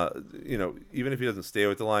 Even if he doesn't stay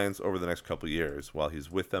with the Lions over the next couple of years while he's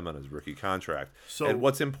with them on his rookie contract. And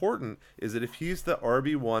what's important is that if he's the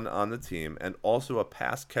RB1 on the team and also a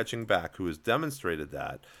pass catching back who has demonstrated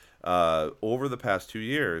that over the past 2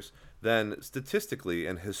 years, then statistically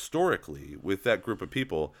and historically with that group of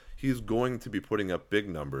people, he's going to be putting up big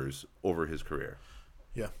numbers over his career.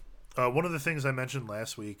 Yeah. One of the things I mentioned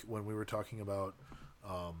last week when we were talking about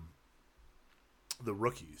the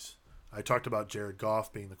rookies, I talked about Jared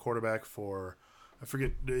Goff being the quarterback for, I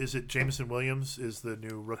forget, is it Jameson Williams is the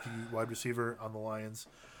new rookie wide receiver on the Lions?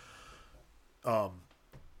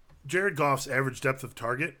 Jared Goff's average depth of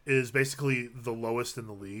target is basically the lowest in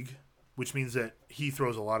the league, which means that he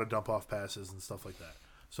throws a lot of dump-off passes and stuff like that.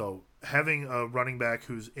 So having a running back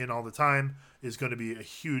who's in all the time is going to be a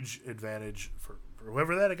huge advantage for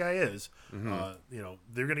whoever that guy is. Mm-hmm.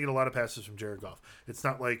 They're going to get a lot of passes from Jared Goff. It's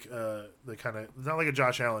not like it's not like a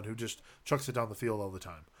Josh Allen who just chucks it down the field all the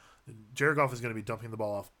time. Jared Goff is going to be dumping the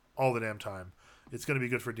ball off all the damn time. It's going to be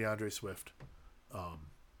good for DeAndre Swift. I'm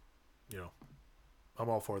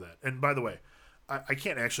all for that. And by the way, I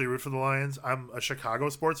can't actually root for the Lions. I'm a Chicago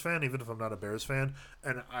sports fan, even if I'm not a Bears fan,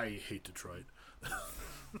 and I hate Detroit.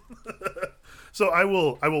 So I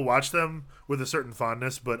will watch them with a certain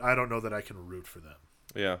fondness, but I don't know that I can root for them.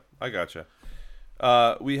 Yeah, I gotcha.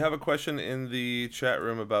 We have a question in the chat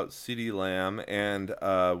room about CeeDee Lamb, and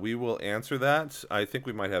we will answer that. I think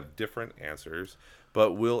we might have different answers,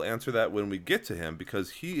 but we'll answer that when we get to him because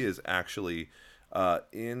he is actually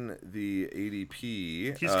in the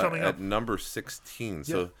ADP. He's coming at up number 16.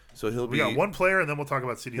 Yeah. So he'll be. We got one player, and then we'll talk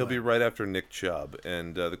about CeeDee He'll Lamb. be right after Nick Chubb,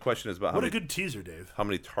 and the question is about what a good teaser, Dave. How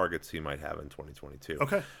many targets he might have in 2022.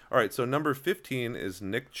 Okay. All right. So number 15 is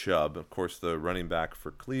Nick Chubb, of course, the running back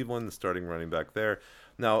for Cleveland, the starting running back there.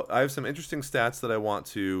 Now I have some interesting stats that I want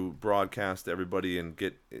to broadcast to everybody and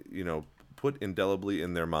get put indelibly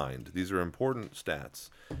in their mind. These are important stats.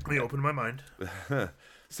 Let me open my mind.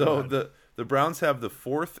 So the Browns have the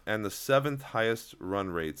 4th and the 7th highest run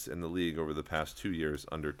rates in the league over the past 2 years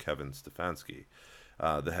under Kevin Stefanski,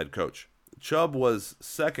 the head coach. Chubb was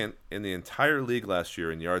 2nd in the entire league last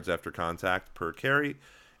year in yards after contact per carry,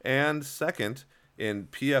 and 2nd in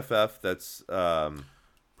PFF. That's Pro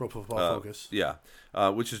Football Focus. Yeah,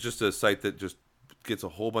 which is just a site that just gets a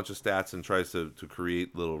whole bunch of stats and tries to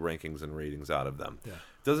create little rankings and ratings out of them. Yeah.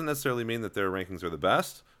 Doesn't necessarily mean that their rankings are the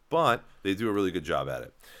best, but they do a really good job at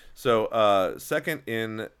it. So 2nd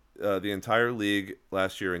in the entire league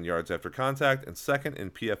last year in yards after contact, and 2nd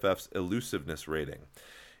in PFF's elusiveness rating.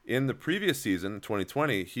 In the previous season,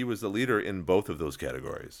 2020, he was the leader in both of those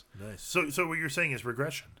categories. Nice. So what you're saying is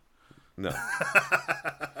regression. No.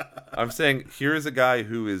 I'm saying here's a guy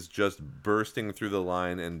who is just bursting through the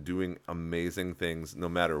line and doing amazing things. No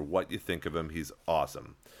matter what you think of him, he's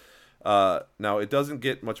awesome. Now, it doesn't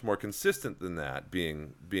get much more consistent than that,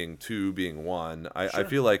 being 2, being 1. Sure. I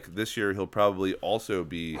feel like this year he'll probably also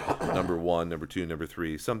be number 1, number 2, number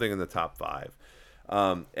 3, something in the top 5.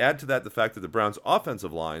 Add to that the fact that the Browns'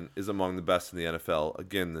 offensive line is among the best in the NFL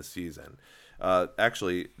again this season.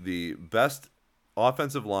 Actually, the best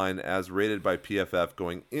offensive line as rated by PFF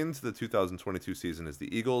going into the 2022 season is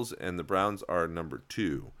the Eagles, and the Browns are number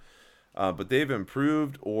 2. But they've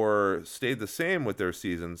improved or stayed the same with their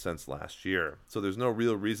season since last year. So there's no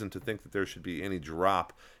real reason to think that there should be any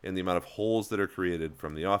drop in the amount of holes that are created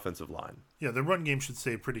from the offensive line. Yeah, the run game should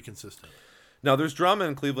stay pretty consistent. Now, there's drama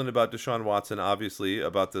in Cleveland about Deshaun Watson, obviously,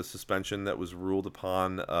 about the suspension that was ruled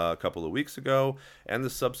upon a couple of weeks ago and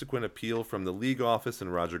the subsequent appeal from the league office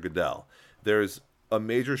and Roger Goodell. There's a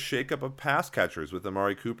major shakeup of pass catchers with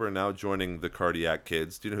Amari Cooper now joining the Cardiac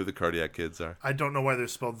Kids. Do you know who the Cardiac Kids are? I don't know why they're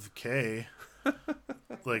spelled with K.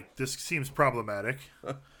 Like, this seems problematic.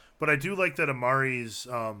 But I do like that Amari's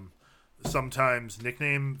sometimes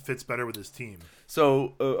nickname fits better with his team.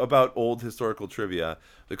 So, about old historical trivia,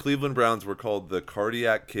 the Cleveland Browns were called the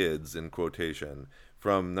Cardiac Kids, in quotation,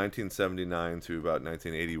 from 1979 to about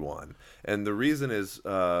 1981. And the reason is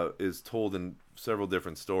told in several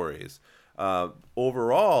different stories.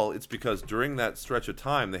 Overall, it's because during that stretch of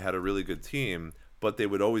time, they had a really good team, but they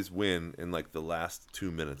would always win in like the last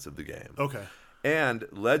 2 minutes of the game. Okay. And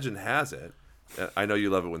legend has it, I know you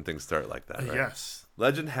love it when things start like that, right? Yes.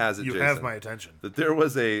 Legend has it, You Jason, have my attention. that there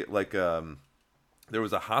was a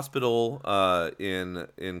hospital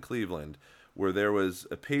in Cleveland where there was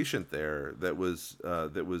a patient there that was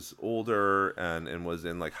older and was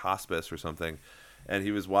in like hospice or something, and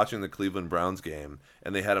he was watching the Cleveland Browns game,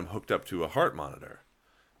 and they had him hooked up to a heart monitor,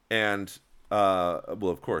 and well,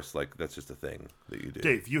 of course, like that's just a thing that you do.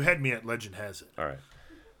 Dave, you had me at legend has it. All right.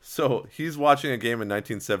 So he's watching a game in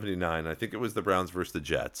 1979. I think it was the Browns versus the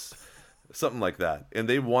Jets, something like that. And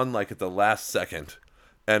they won like at the last second.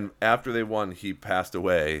 And after they won, he passed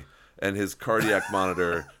away, and his cardiac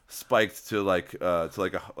monitor spiked to like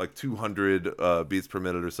 200 beats per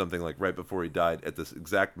minute or something, like right before he died at this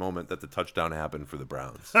exact moment that the touchdown happened for the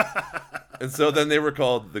Browns. And so then they were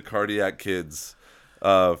called the Cardiac Kids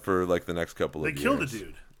for like the next couple of years. They killed a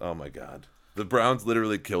dude. Oh my God. The Browns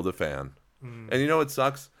literally killed a fan. And you know what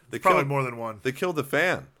sucks? They Probably more than one. They killed the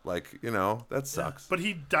fan. Like, you know, that sucks. Yeah, but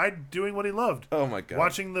he died doing what he loved. Oh my God.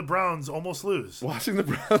 Watching the Browns almost lose. Watching the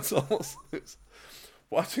Browns almost lose.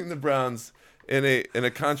 Watching the Browns in a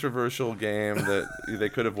controversial game that they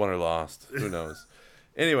could have won or lost. Who knows?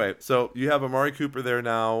 Anyway, so you have Amari Cooper there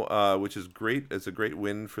now, which is great. It's a great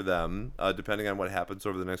win for them, depending on what happens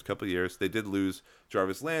over the next couple of years. They did lose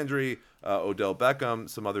Jarvis Landry, Odell Beckham,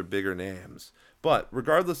 some other bigger names. But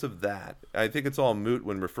regardless of that, I think it's all moot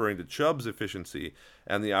when referring to Chubb's efficiency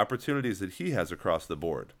and the opportunities that he has across the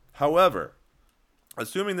board. However,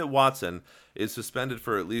 assuming that Watson is suspended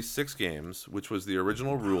for at least 6 games, which was the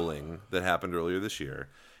original ruling that happened earlier this year,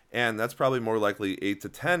 and that's probably more likely 8 to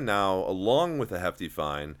 10 now, along with a hefty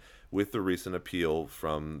fine with the recent appeal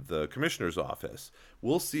from the commissioner's office.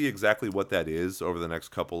 We'll see exactly what that is over the next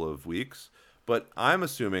couple of weeks, but I'm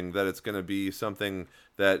assuming that it's going to be something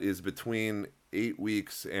that is between 8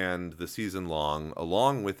 weeks and the season long,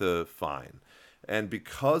 along with a fine. And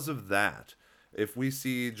because of that, if we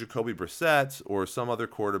see Jacoby Brissett or some other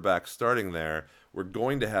quarterback starting there, we're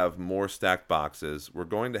going to have more stacked boxes. We're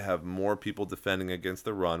going to have more people defending against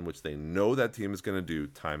the run, which they know that team is going to do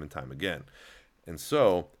time and time again. And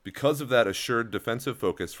so, because of that assured defensive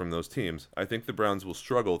focus from those teams, I think the Browns will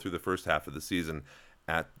struggle through the first half of the season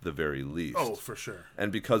at the very least. Oh, for sure.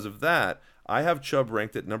 And because of that, I have Chubb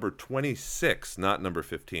ranked at number 26, not number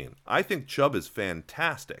 15. I think Chubb is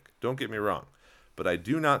fantastic. Don't get me wrong. But I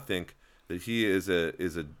do not think that he is a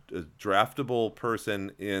draftable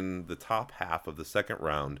person in the top half of the second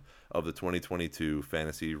round of the 2022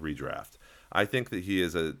 fantasy redraft. I think that he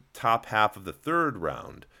is a top half of the third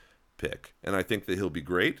round pick, and I think that he'll be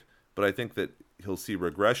great, but I think that he'll see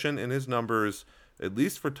regression in his numbers, at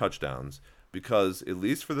least for touchdowns, because at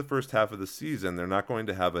least for the first half of the season, they're not going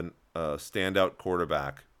to have a standout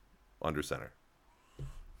quarterback under center.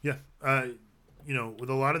 Yeah. With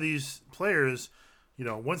a lot of these players,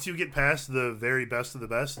 once you get past the very best of the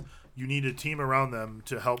best, you need a team around them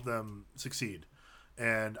to help them succeed.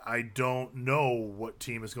 And I don't know what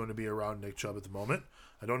team is going to be around Nick Chubb at the moment.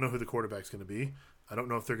 I don't know who the quarterback's going to be. I don't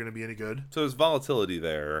know if they're going to be any good. So there's volatility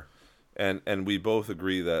there. And we both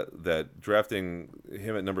agree that drafting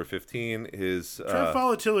him at number 15 is draft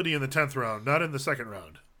volatility in the 10th round, not in the second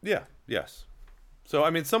round. Yeah. Yes. So I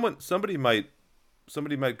mean, somebody might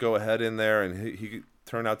go ahead in there, and he could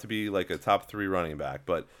turn out to be like a top 3 running back.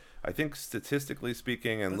 But I think statistically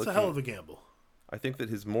speaking, and that's a hell of a gamble. I think that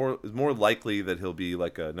is more likely that he'll be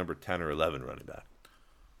like a number 10 or 11 running back.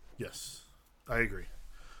 Yes, I agree.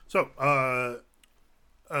 So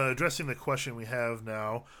addressing the question we have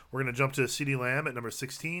now, we're going to jump to CeeDee Lamb at number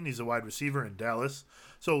 16. He's a wide receiver in Dallas.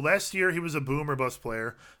 So last year, he was a boom or bust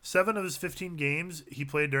player. 7 of his 15 games he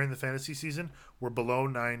played during the fantasy season were below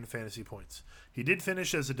 9 fantasy points. He did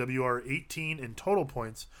finish as a WR18 in total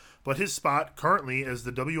points, but his spot currently as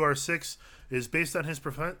the WR6 is based on his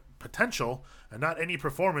potential and not any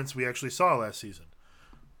performance we actually saw last season.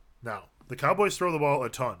 Now, the Cowboys throw the ball a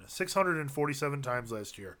ton, 647 times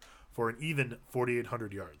last year, for an even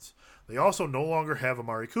 4,800 yards. They also no longer have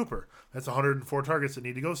Amari Cooper. That's 104 targets that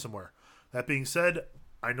need to go somewhere. That being said,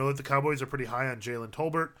 I know that the Cowboys are pretty high on Jalen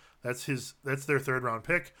Tolbert. That's their third-round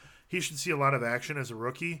pick. He should see a lot of action as a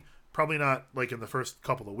rookie. Probably not like in the first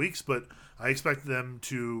couple of weeks, but I expect them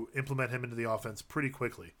to implement him into the offense pretty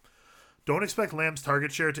quickly. Don't expect Lamb's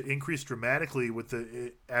target share to increase dramatically with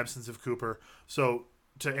the absence of Cooper. So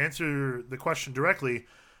to answer the question directly,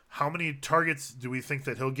 how many targets do we think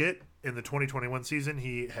that he'll get in the 2021 season?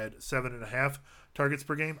 He had 7.5 targets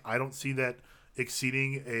per game. I don't see that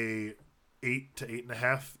exceeding a 8 to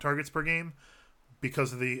 8.5 targets per game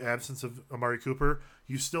because of the absence of Amari Cooper.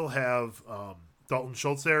 You still have Dalton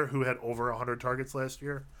Schultz there, who had over 100 targets last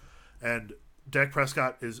year. And Dak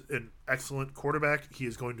Prescott is an excellent quarterback. He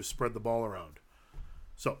is going to spread the ball around.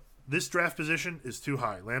 So this draft position is too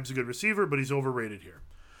high. Lamb's a good receiver, but he's overrated here.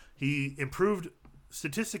 He improved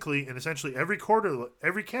statistically in essentially every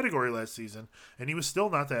category last season, and he was still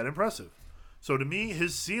not that impressive. So to me,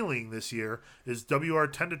 his ceiling this year is WR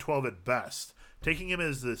 10 to 12 at best. Taking him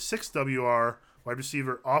as the 6th WR wide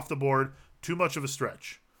receiver off the board, too much of a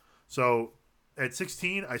stretch. So at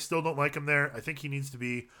 16, I still don't like him there. I think he needs to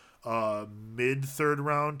be a mid-third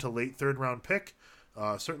round to late third round pick.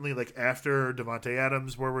 Certainly like after Davante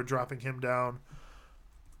Adams, where we're dropping him down.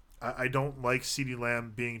 I don't like CeeDee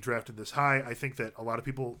Lamb being drafted this high. I think that a lot of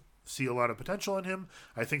people see a lot of potential in him.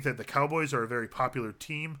 I think that the Cowboys are a very popular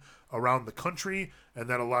team around the country, and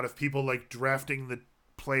that a lot of people like drafting the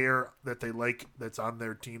player that they like that's on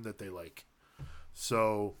their team that they like.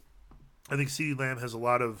 So I think CeeDee Lamb has a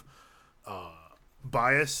lot of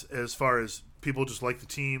bias as far as people just like the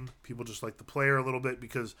team, people just like the player a little bit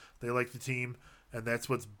because they like the team, and that's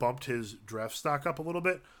what's bumped his draft stock up a little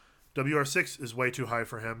bit. WR6 is way too high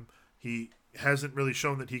for him. He hasn't really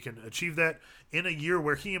shown that he can achieve that. In a year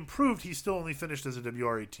where he improved, he still only finished as a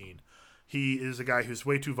WR18. He is a guy who's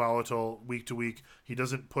way too volatile week to week. He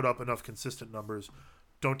doesn't put up enough consistent numbers.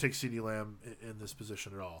 Don't take CeeDee Lamb in this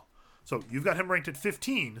position at all. So you've got him ranked at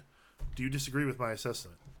 15. Do you disagree with my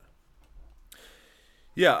assessment?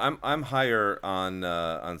 Yeah, I'm higher on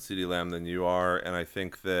CeeDee Lamb than you are, and I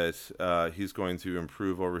think that he's going to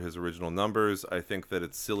improve over his original numbers. I think that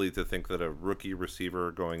it's silly to think that a rookie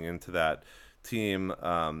receiver going into that team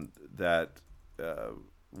that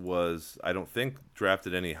was, I don't think,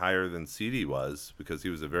 drafted any higher than CeeDee was, because he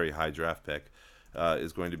was a very high draft pick,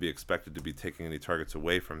 is going to be expected to be taking any targets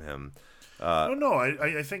away from him. No,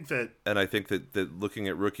 I think that... And I think that looking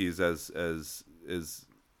at rookies as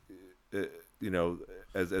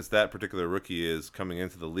that particular rookie is coming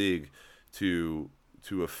into the league to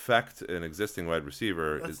affect an existing wide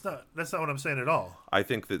receiver. That's not what I'm saying at all. I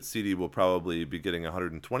think that CeeDee will probably be getting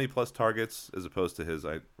 120 plus targets as opposed to his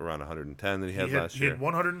around 110 that he had last year. He had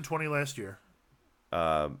 120 last year.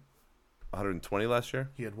 120 last year?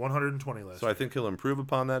 He had 120 last year. So I think he'll improve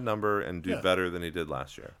upon that number and do better than he did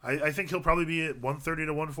last year. I think he'll probably be at 130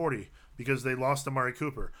 to 140 because they lost Amari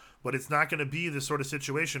Cooper. But it's not going to be the sort of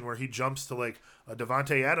situation where he jumps to like a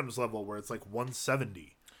Davante Adams level where it's like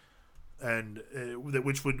 170. And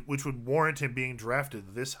which would warrant him being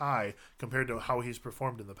drafted this high compared to how he's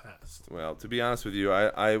performed in the past. Well, to be honest with you,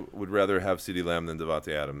 I would rather have CeeDee Lamb than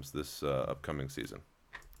Davante Adams this upcoming season.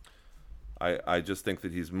 I just think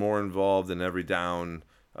that he's more involved in every down,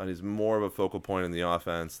 and he's more of a focal point in the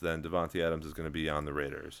offense than Davante Adams is going to be on the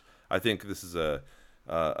Raiders. I think this is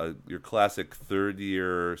your classic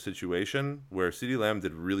third-year situation where CeeDee Lamb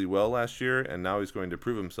did really well last year, and now he's going to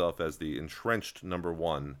prove himself as the entrenched number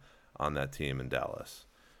one on that team in Dallas.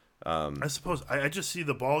 I suppose I just see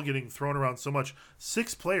the ball getting thrown around so much.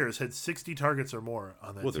 6 players had 60 targets or more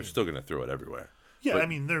on that team. Well, they're still going to throw it everywhere. Yeah, I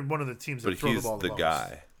mean, they're one of the teams that throw the ball the most. But he's the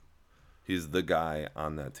guy. He's the guy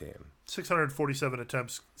on that team. 647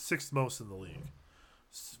 attempts, 6th most in the league.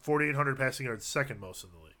 4,800 passing yards, 2nd most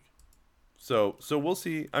in the league. So we'll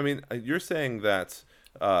see. I mean, you're saying that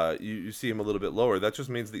you see him a little bit lower. That just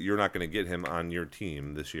means that you're not going to get him on your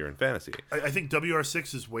team this year in fantasy. I think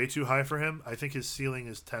WR6 is way too high for him. I think his ceiling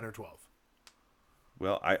is 10 or 12.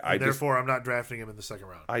 Well, therefore, I'm not drafting him in the second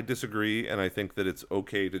round. I disagree, and I think that it's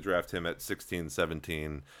okay to draft him at 16,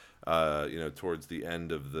 17, towards the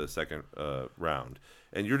end of the second round.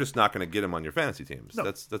 and you're just not going to get him on your fantasy teams. No.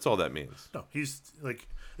 That's all that means. No, he's like,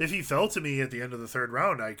 if he fell to me at the end of the third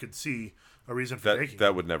round, I could see a reason for taking that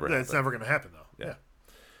him. would never happen. That's never going to happen, though.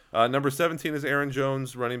 Yeah. Number 17 is Aaron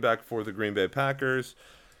Jones, running back for the Green Bay Packers.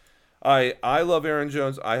 I love Aaron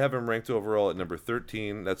Jones. I have him ranked overall at number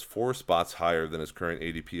 13. That's 4 spots higher than his current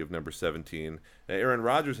ADP of number 17. Now, Aaron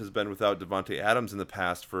Rodgers has been without Davante Adams in the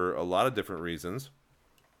past for a lot of different reasons.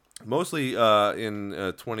 Mostly in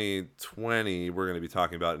 2020, we're going to be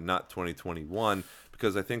talking about, not 2021,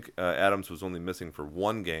 because I think Adams was only missing for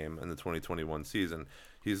 1 game in the 2021 season.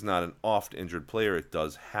 He's not an oft-injured player. It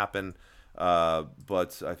does happen.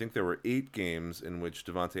 But I think there were 8 games in which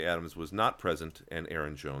Davante Adams was not present and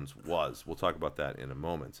Aaron Jones was. We'll talk about that in a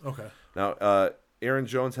moment. Okay. Now, Aaron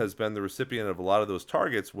Jones has been the recipient of a lot of those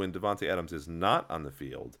targets when Davante Adams is not on the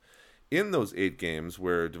field. In those 8 games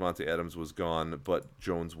where Davante Adams was gone but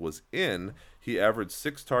Jones was in, he averaged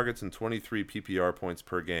 6 targets and 23 PPR points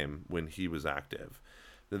per game when he was active.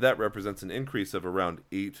 Now, that represents an increase of around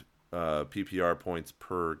 8 PPR points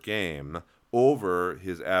per game over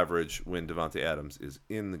his average when Davante Adams is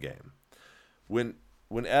in the game. When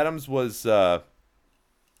Adams was out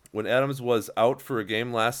for a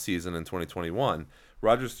game last season in 2021,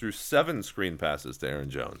 Rodgers threw 7 screen passes to Aaron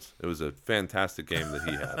Jones. It was a fantastic game that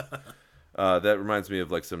he had. That reminds me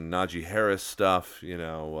of like some Najee Harris stuff,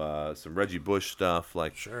 some Reggie Bush stuff.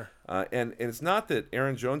 Sure. And it's not that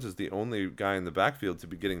Aaron Jones is the only guy in the backfield to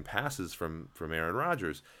be getting passes from Aaron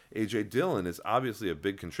Rodgers. A.J. Dillon is obviously a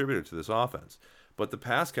big contributor to this offense, but the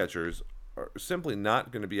pass catchers are simply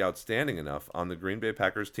not going to be outstanding enough on the Green Bay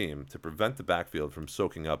Packers team to prevent the backfield from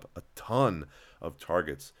soaking up a ton of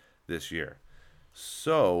targets this year.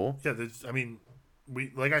 So yeah,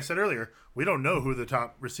 we, like I said earlier, we don't know who the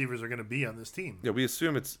top receivers are going to be on this team. Yeah, we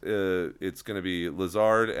assume it's going to be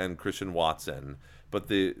Lazard and Christian Watson. But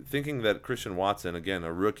the thinking that Christian Watson, again,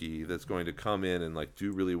 a rookie that's going to come in and like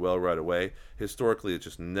do really well right away, historically it's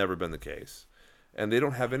just never been the case. And they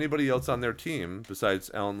don't have anybody else on their team besides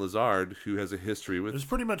Alan Lazard, who has a history with. There's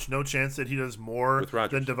pretty much no chance that he does more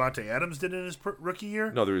than Davante Adams did in his rookie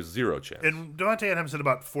year. No, there is 0 chance. And Davante Adams had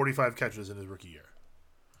about 45 catches in his rookie year.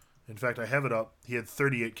 In fact, I have it up. He had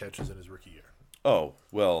 38 catches in his rookie year. Oh,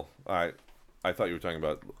 well, I thought you were talking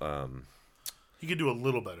about. He could do a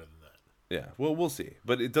little better than that. Yeah, well, we'll see.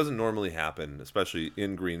 But it doesn't normally happen, especially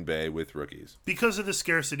in Green Bay with rookies. Because of the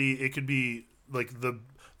scarcity, it could be like the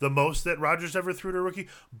most that Rodgers ever threw to a rookie.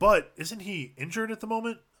 But isn't he injured at the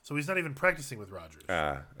moment? So he's not even practicing with Rodgers.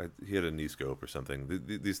 He had a knee scope or something.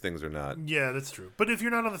 These things are not. Yeah, that's true. But if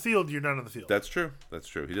you're not on the field, you're not on the field. That's true.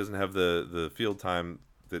 He doesn't have the field time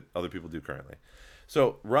that other people do currently.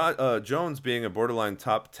 So Jones being a borderline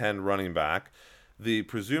top 10 running back, the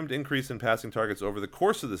presumed increase in passing targets over the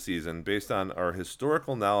course of the season based on our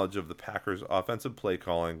historical knowledge of the Packers' offensive play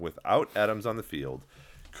calling without Adams on the field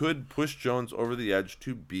could push Jones over the edge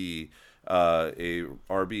to be a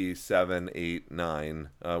RB 7, 8, 9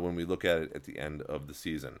 when we look at it at the end of the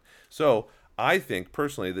season. So I think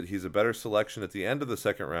personally that he's a better selection at the end of the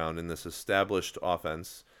second round in this established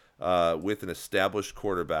offense with an established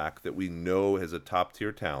quarterback that we know has a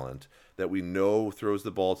top-tier talent, that we know throws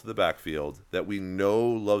the ball to the backfield, that we know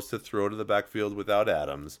loves to throw to the backfield without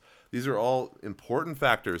Adams. These are all important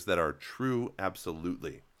factors that are true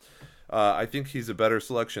absolutely. I think he's a better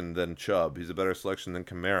selection than Chubb. He's a better selection than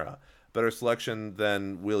Kamara, better selection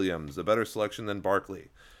than Williams, a better selection than Barkley.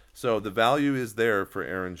 So the value is there for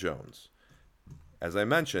Aaron Jones. As I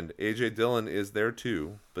mentioned, A.J. Dillon is there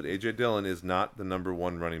too, but A.J. Dillon is not the number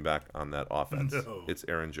 1 running back on that offense. No. It's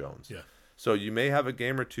Aaron Jones. Yeah. So you may have a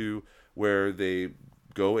game or two where they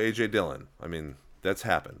go A.J. Dillon. I mean, that's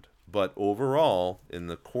happened. But overall, in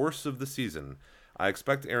the course of the season, I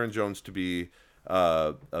expect Aaron Jones to be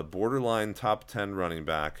a borderline top 10 running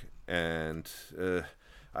back, and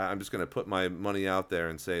I'm just going to put my money out there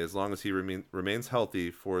and say as long as he remains healthy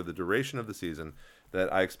for the duration of the season,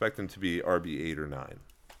 that I expect him to be RB 8 or 9.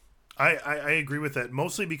 I agree with that,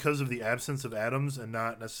 mostly because of the absence of Adams and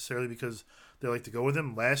not necessarily because they like to go with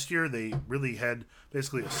him. Last year, they really had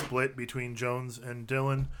basically a split between Jones and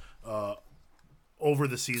Dillon over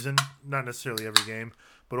the season. Not necessarily every game,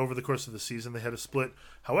 but over the course of the season, they had a split.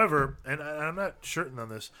 However, and I'm not certain on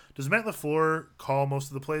this, does Matt LaFleur call most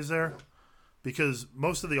of the plays there? Because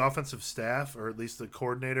most of the offensive staff, or at least the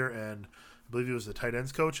coordinator and I believe he was the tight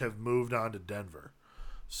ends coach, have moved on to Denver.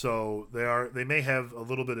 So they may have a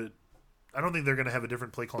little bit of, I don't think they're going to have a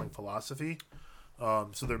different play calling philosophy.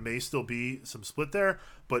 So there may still be some split there,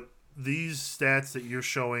 but these stats that you're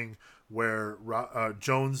showing where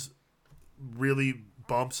Jones really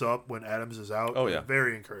bumps up when Adams is out, oh yeah,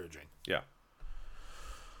 very encouraging. Yeah.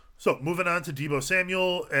 So, moving on to Deebo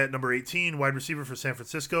Samuel at number 18, wide receiver for San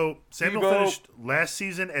Francisco. Samuel Deebo. finished last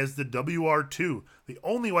season as the WR2, the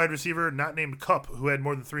only wide receiver not named Cup who had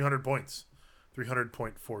more than 300 points.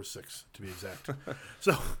 300.46 to be exact.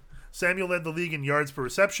 So, Samuel led the league in yards per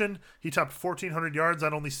reception. He topped 1,400 yards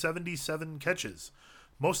on only 77 catches.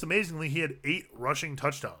 Most amazingly, he had 8 rushing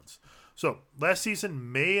touchdowns. So, last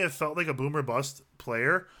season may have felt like a boom or bust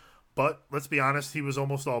player, but let's be honest, he was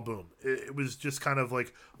almost all boom. It was just kind of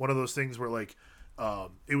like one of those things where like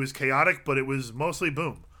it was chaotic, but it was mostly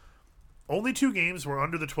boom. Only 2 games were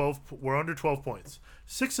under 12 points.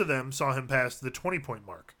 6 of them saw him pass the 20-point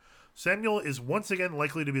mark. Samuel is once again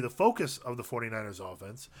likely to be the focus of the 49ers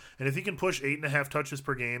offense, and if he can push 8.5 touches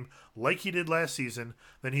per game like he did last season,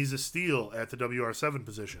 then he's a steal at the WR7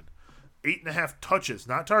 position. 8.5 touches,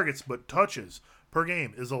 not targets, but touches per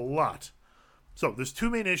game is a lot. So there's 2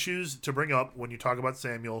 main issues to bring up when you talk about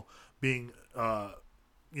Samuel being,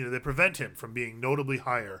 that prevent him from being notably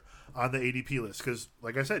higher on the ADP list. Because,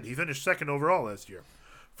 like I said, he finished second overall last year.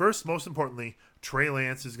 First, most importantly, Trey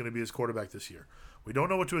Lance is going to be his quarterback this year. We don't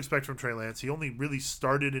know what to expect from Trey Lance. He only really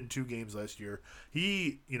started in 2 games last year.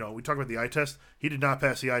 We talk about the eye test. He did not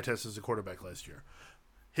pass the eye test as a quarterback last year.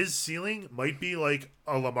 His ceiling might be like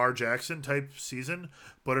a Lamar Jackson type season,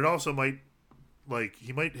 but it also might,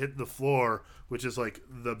 he might hit the floor, which is like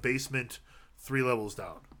the basement 3 levels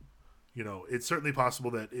down. It's certainly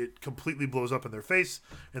possible that it completely blows up in their face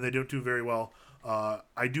and they don't do very well.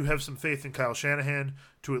 I do have some faith in Kyle Shanahan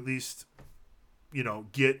to at least,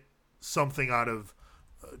 get something out of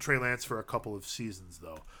Trey Lance for a couple of seasons,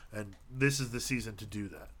 though. And this is the season to do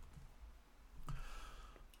that.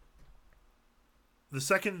 The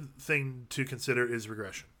second thing to consider is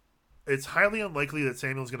regression. It's highly unlikely that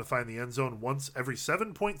Samuel's going to find the end zone once every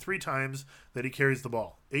 7.3 times that he carries the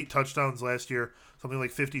ball. 8 touchdowns last year, something like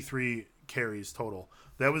 53 carries total.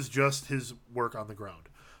 That was just his work on the ground.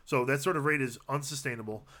 So that sort of rate is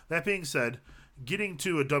unsustainable. That being said, getting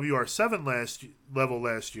to a WR7 level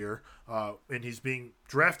last year, and he's being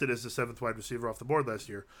drafted as the 7th wide receiver off the board last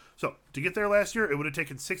year. So to get there last year, it would have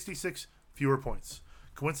taken 66 fewer points.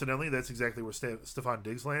 Coincidentally, that's exactly where Stephon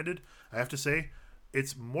Diggs landed. I have to say,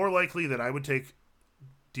 it's more likely that I would take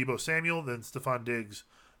Deebo Samuel than Stephon Diggs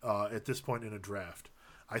at this point in a draft.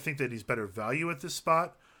 I think that he's better value at this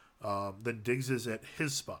spot than Diggs is at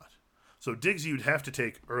his spot. So Diggs you'd have to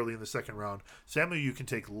take early in the second round. Samuel you can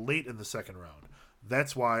take late in the second round.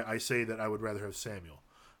 That's why I say that I would rather have Samuel.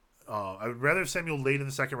 I would rather have Samuel late in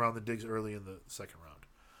the second round than Diggs early in the second round.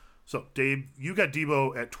 So, Dave, you got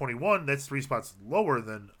Deebo at 21. That's 3 spots lower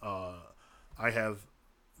than I have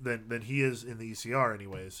than he is in the ECR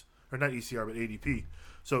anyways. Or not ECR, but ADP.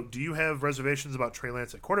 So, do you have reservations about Trey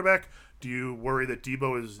Lance at quarterback? Do you worry that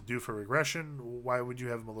Deebo is due for regression? Why would you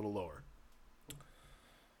have him a little lower?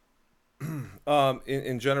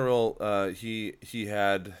 In general, he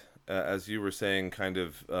had, as you were saying, kind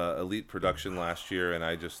of elite production last year, and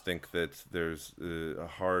I just think that there's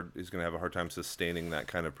he's going to have a hard time sustaining that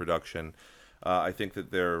kind of production. I think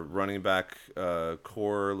that their running back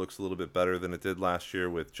core looks a little bit better than it did last year,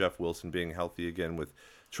 with Jeff Wilson being healthy again, with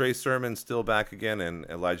Trey Sermon still back again, and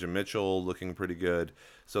Elijah Mitchell looking pretty good.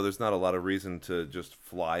 So there's not a lot of reason to just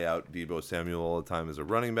fly out Deebo Samuel all the time as a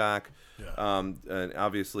running back. Yeah. And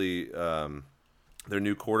obviously, their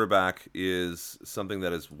new quarterback is something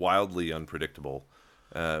that is wildly unpredictable.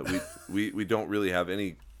 We don't really have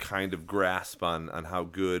any kind of grasp on how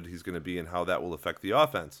good he's going to be and how that will affect the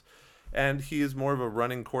offense. And he is more of a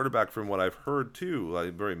running quarterback from what I've heard, too, like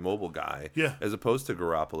a very mobile guy, as opposed to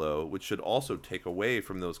Garoppolo, which should also take away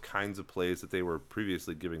from those kinds of plays that they were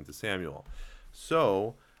previously giving to Samuel.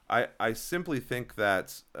 So I simply think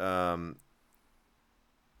that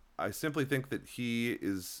he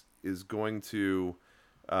is going to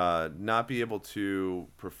not be able to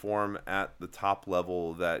perform at the top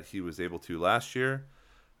level that he was able to last year.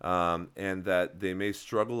 And that they may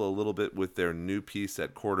struggle a little bit with their new piece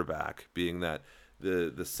at quarterback, being that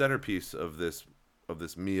the centerpiece of this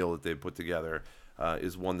meal that they've put together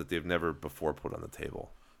is one that they've never before put on the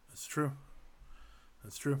table. That's true.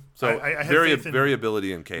 So I have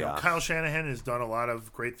variability and chaos. Kyle Shanahan has done a lot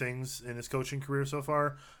of great things in his coaching career so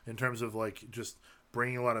far in terms of like just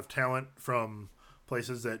bringing a lot of talent from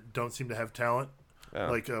places that don't seem to have talent,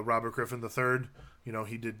 like Robert Griffin III.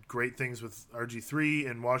 He did great things with RG3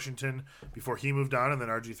 in Washington before he moved on, and then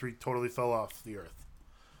RG3 totally fell off the earth.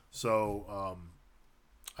 So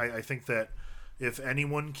I think that if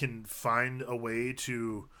anyone can find a way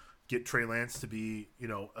to get Trey Lance to be,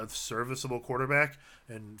 a serviceable quarterback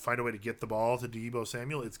and find a way to get the ball to Deebo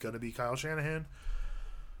Samuel, it's going to be Kyle Shanahan.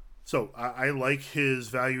 So I like his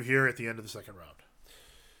value here at the end of the second round.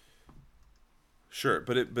 Sure,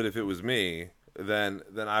 but if it was me, then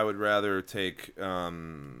I would rather take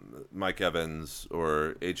Mike Evans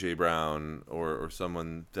or AJ Brown or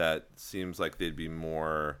someone that seems like they'd be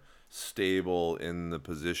more stable in the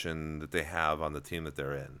position that they have on the team that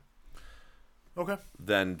they're in. Okay.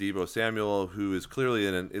 Than Deebo Samuel, who is clearly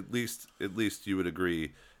in at least you would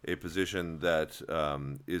agree, a position that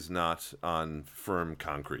is not on firm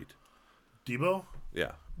concrete. Deebo?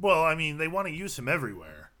 Yeah. Well, I mean, they want to use him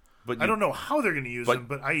everywhere. I don't know how they're going to use him,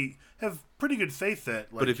 but I have pretty good faith that.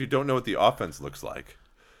 But if you don't know what the offense looks like,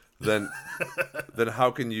 then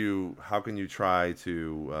how can you try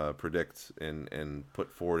to predict and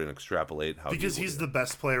put forward and extrapolate how? Because he's the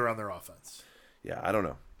best player on their offense. Yeah, I don't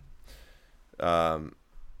know.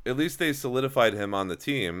 At least they solidified him on the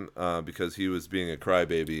team because he was being a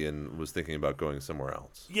crybaby and was thinking about going somewhere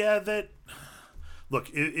else. Yeah,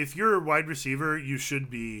 look, if you're a wide receiver, you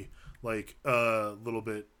should be like a little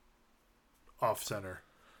bit off center.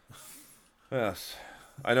 Yes,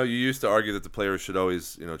 I know you used to argue that the players should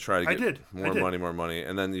always, try to get more money,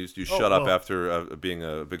 and then you shut up after being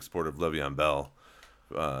a big supporter of Le'Veon Bell.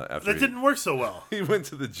 After that didn't work so well. He went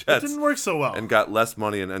to the Jets. That didn't work so well, and got less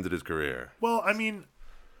money and ended his career. Well, I mean,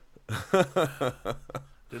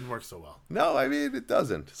 didn't work so well. No, I mean it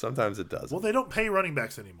doesn't. Sometimes it doesn't. Well, they don't pay running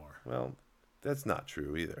backs anymore. Well, that's not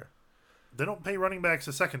true either. They don't pay running backs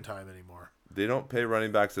a second time anymore. They don't pay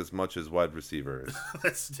running backs as much as wide receivers.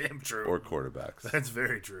 That's damn true. Or quarterbacks. That's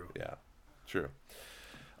very true. Yeah, true.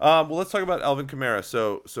 Well, let's talk about Alvin Kamara.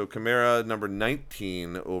 So Kamara, number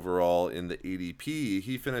 19 overall in the ADP.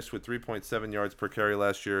 He finished with 3.7 yards per carry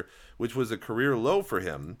last year, which was a career low for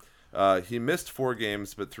him. He missed 4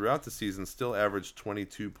 games, but throughout the season still averaged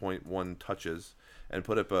 22.1 touches and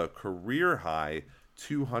put up a career high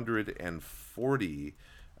 240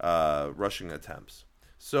 rushing attempts.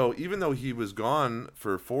 So even though he was gone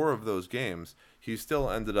for 4 of those games, he still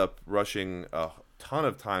ended up rushing a ton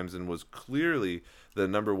of times and was clearly the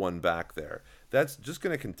number 1 back there. That's just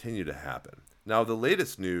going to continue to happen. Now, the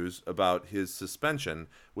latest news about his suspension,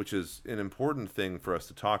 which is an important thing for us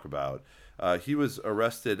to talk about, he was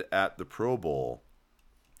arrested at the Pro Bowl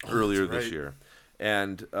earlier this year.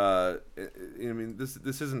 And I mean, this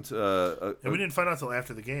isn't. And we didn't find out until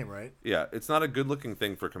after the game, right? Yeah, it's not a good-looking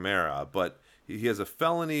thing for Kamara, but he has a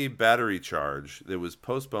felony battery charge that was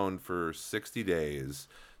postponed for 60 days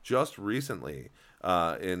just recently,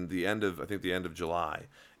 in the end of July,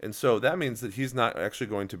 and so that means that he's not actually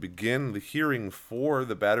going to begin the hearing for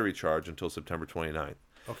the battery charge until September 29th.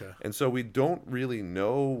 Okay. And so we don't really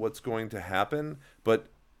know what's going to happen, but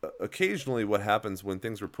occasionally what happens when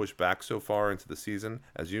things were pushed back so far into the season,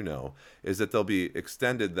 as you know, is that they'll be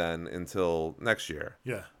extended then until next year.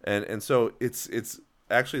 Yeah. And so it's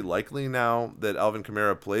actually likely now that Alvin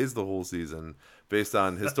Kamara plays the whole season based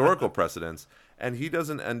on historical precedents, and he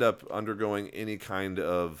doesn't end up undergoing any kind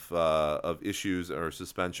of issues or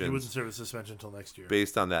suspensions. He wouldn't serve a suspension until next year.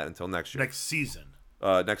 Based on that, until next year. Next season,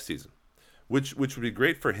 which would be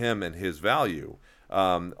great for him and his value.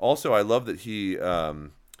 Also, I love that he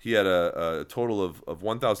had a total of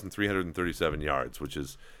 1,337 yards, which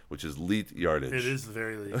is elite yardage. It is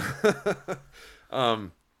very elite.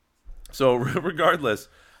 So regardless,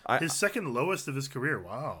 his second lowest of his career.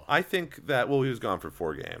 Wow. I think that he was gone for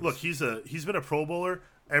 4 games. Look, he's been a Pro Bowler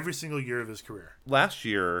every single year of his career. Last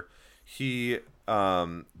year,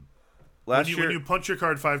 when you punch your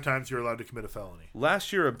card 5 times, you're allowed to commit a felony.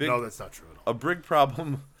 Last year, no, that's not true at all. A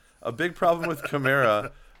big problem with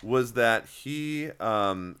Kamara was that he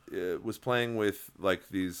was playing with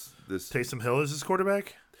this. Taysom Hill is his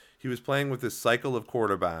quarterback. He was playing with this cycle of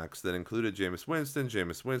quarterbacks that included Jameis Winston.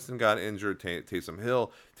 Jameis Winston got injured. Taysom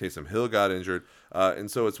Hill got injured.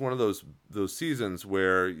 And so it's one of those seasons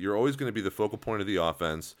where you're always going to be the focal point of the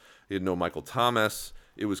offense. He had no Michael Thomas.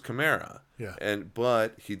 It was Kamara. Yeah.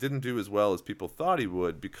 But he didn't do as well as people thought he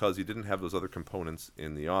would because he didn't have those other components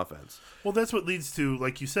in the offense. Well, that's what leads to,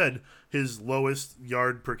 like you said, his lowest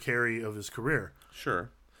yard per carry of his career.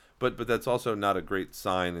 Sure. But that's also not a great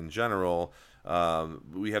sign in general.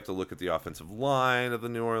 We have to look at the offensive line of the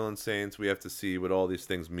New Orleans Saints. We have to see what all these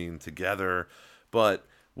things mean together. But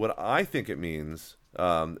what I think it means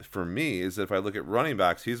for me is that if I look at running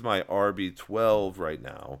backs, he's my RB12 right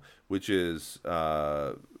now, which is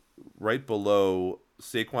right below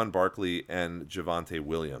Saquon Barkley and Javonte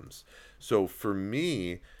Williams. So for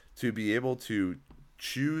me to be able to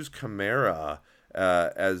choose Kamara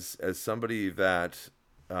as somebody that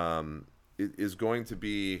is going to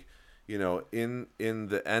be, in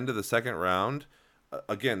the end of the second round,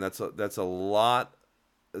 again, that's a lot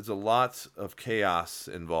there's a lot of chaos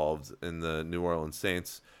involved in the New Orleans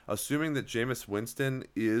Saints. Assuming that Jameis Winston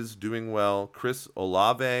is doing well, Chris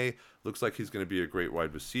Olave looks like he's going to be a great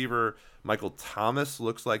wide receiver. Michael Thomas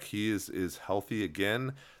looks like he is healthy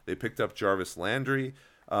again. They picked up Jarvis Landry.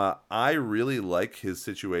 I really like his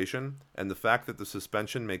situation, and the fact that the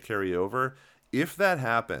suspension may carry over. If that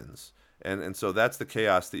happens, and so that's the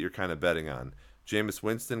chaos that you're kind of betting on. Jameis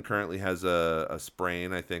Winston currently has a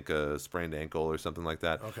sprain, I think a sprained ankle or something like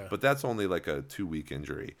that. Okay. But that's only like a 2-week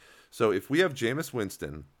injury. So if we have Jameis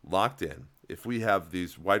Winston locked in, if we have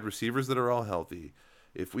these wide receivers that are all healthy,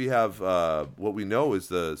 if we have what we know is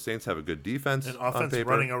the Saints have a good defense, an offense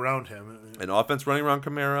running around him, an offense running around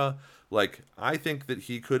Kamara, like I think that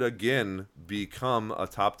he could again become a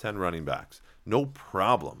top 10 running backs. No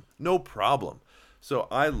problem. So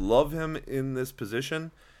I love him in this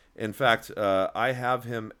position. In fact, I have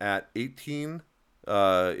him at 18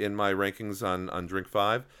 in my rankings on Drink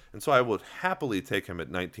 5, and so I would happily take him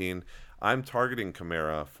at 19. I'm targeting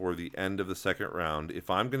Kamara for the end of the second round.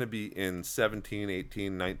 If I'm going to be in 17,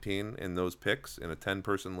 18, 19 in those picks in a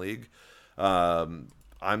 10-person league,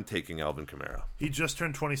 I'm taking Alvin Kamara. He just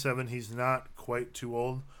turned 27. He's not quite too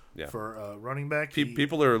old for running back.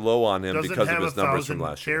 People are low on him because of his numbers from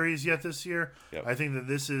last year. Carries yet this year. Yep. I think that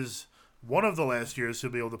this is one of the last years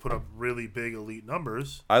he'll be able to put up really big elite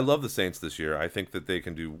numbers. I love the Saints this year. I think that they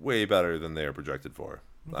can do way better than they are projected for.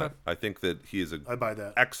 Okay. I think that he is I buy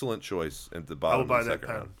that. Excellent choice at the bottom of the second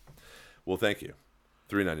round. Well, thank you.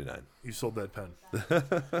 $3.99. You sold that pen.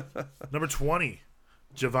 Number 20,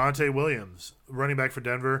 Javonte Williams, running back for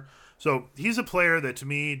Denver. So he's a player that to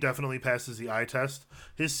me definitely passes the eye test.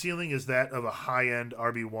 His ceiling is that of a high-end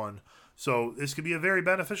RB1. So this could be a very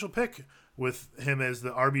beneficial pick with him as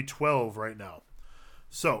the RB12 right now.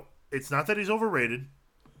 So it's not that he's overrated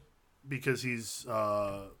because he's,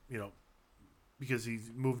 because he's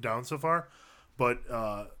moved down so far. But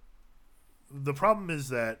the problem is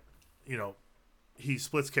that, he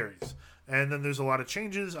splits carries. And then there's a lot of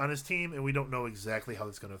changes on his team, and we don't know exactly how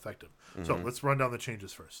that's going to affect him. Mm-hmm. So let's run down the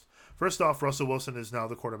changes first. First off, Russell Wilson is now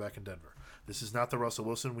the quarterback in Denver. This is not the Russell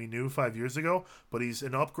Wilson we knew 5 years ago, but he's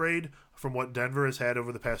an upgrade from what Denver has had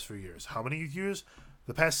over the past few years. How many years?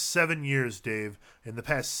 The past 7 years, Dave. In the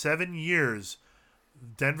past 7 years,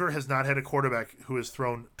 Denver has not had a quarterback who has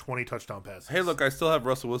thrown 20 touchdown passes. Hey, look, I still have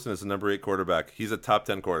Russell Wilson as the number 8 quarterback. He's a top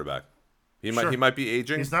 10 quarterback. He might be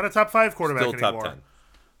aging. He's not a top 5 quarterback still anymore. Top 10.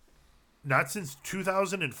 Not since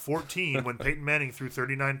 2014 when Peyton Manning threw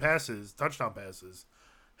 39 touchdown passes,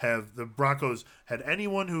 have the Broncos had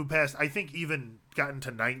anyone who passed, I think, even gotten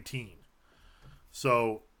to 19.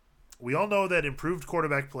 So we all know that improved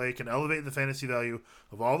quarterback play can elevate the fantasy value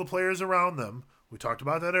of all the players around them. We talked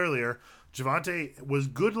about that earlier. Javonte was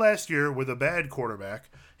good last year with a bad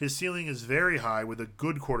quarterback. His ceiling is very high with a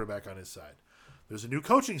good quarterback on his side. There's a new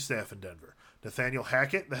coaching staff in Denver. Nathaniel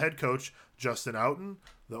Hackett, the head coach, Justin Outen,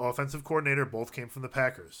 the offensive coordinator, both came from the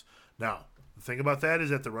Packers. Now, the thing about that is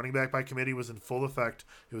that the running back by committee was in full effect.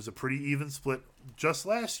 It was a pretty even split just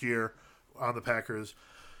last year on the Packers.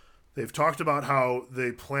 They've talked about how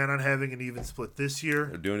they plan on having an even split this year.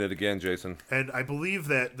 They're doing it again, Jason. And I believe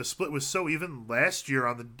that the split was so even last year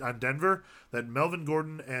on Denver that Melvin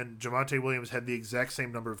Gordon and Javonte Williams had the exact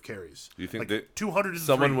same number of carries. Do you think like that 203?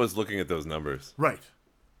 Someone was looking at those numbers? Right.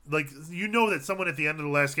 Like, that someone at the end of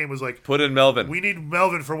the last game was like, put in Melvin. We need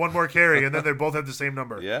Melvin for one more carry, and then they both have the same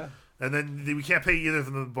number. Yeah. And then we can't pay either of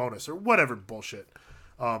them a bonus or whatever bullshit.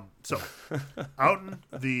 So, Outen,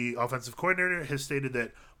 the offensive coordinator, has stated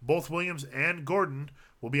that both Williams and Gordon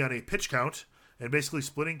will be on a pitch count and basically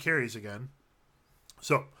splitting carries again.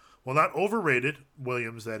 So, while not overrated,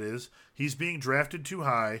 Williams, that is, he's being drafted too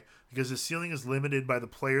high because his ceiling is limited by the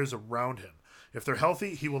players around him. If they're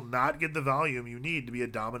healthy, he will not get the volume you need to be a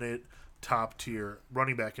dominant top-tier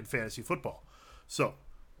running back in fantasy football. So,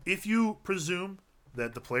 if you presume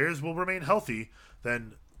that the players will remain healthy,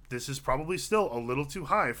 then this is probably still a little too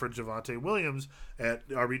high for Javonte Williams at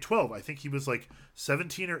RB12. I think he was like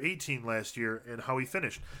 17 or 18 last year in how he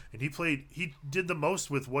finished. And he did the most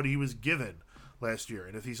with what he was given last year.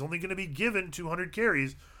 And if he's only going to be given 200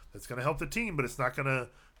 carries, that's going to help the team, but it's not going to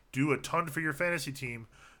do a ton for your fantasy team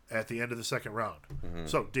at the end of the second round. Mm-hmm.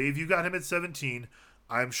 So, Dave, you got him at 17.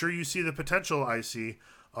 I'm sure you see the potential I see.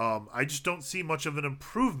 I just don't see much of an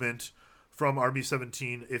improvement from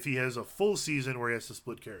RB17 if he has a full season where he has to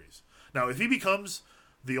split carries. Now, if he becomes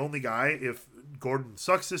the only guy, if Gordon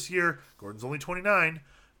sucks this year, Gordon's only 29,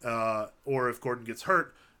 or if Gordon gets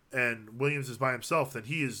hurt and Williams is by himself, then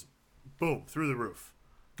he is, boom, through the roof.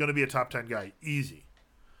 Going to be a top 10 guy, easy.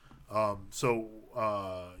 So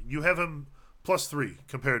you have him +3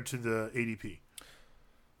 compared to the ADP.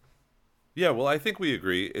 Yeah, well, I think we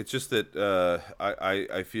agree. It's just that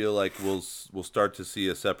I feel like we'll start to see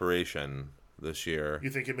a separation this year.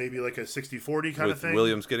 You think it may be like a 60-40 kind with of thing?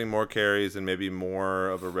 Williams getting more carries and maybe more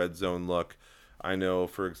of a red zone look. I know,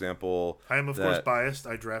 for example, I am, of course, biased.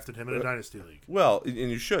 I drafted him in a dynasty league. Well, and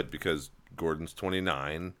you should, because Gordon's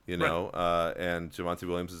 29, and Javonte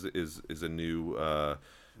Williams is a new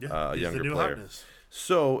younger new player. Hotness.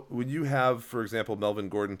 So when you have, for example, Melvin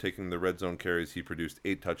Gordon taking the red zone carries, he produced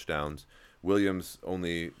 8 touchdowns. Williams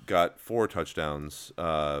only got 4 touchdowns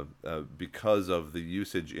because of the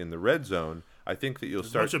usage in the red zone. I think that you'll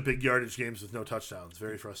start a bunch of big yardage games with no touchdowns.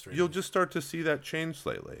 Very frustrating. You'll just start to see that change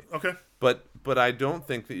slightly. Okay. But I don't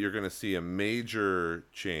think that you're going to see a major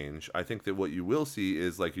change. I think that what you will see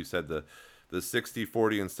is, like you said, the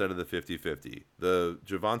 60-40 instead of the 50-50. The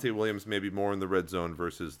Javonte Williams maybe more in the red zone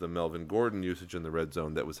versus the Melvin Gordon usage in the red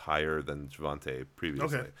zone that was higher than Javonte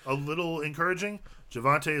previously. Okay. A little encouraging.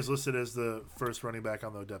 Javonte is listed as the first running back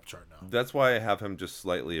on the depth chart now. That's why I have him just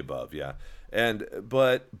slightly above, yeah. And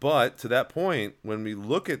but to that point, when we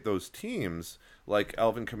look at those teams like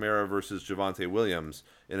Alvin Kamara versus Javonte Williams,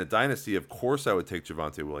 in a dynasty, of course I would take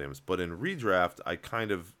Javonte Williams. But in redraft, I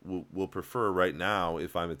kind of will prefer right now,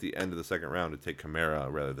 if I'm at the end of the second round, to take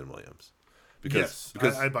Kamara rather than Williams. Because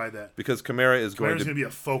I buy that. Because Kamara's going to be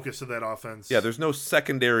a focus of that offense. Yeah, there's no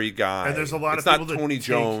secondary guy. And there's a lot of people to Tony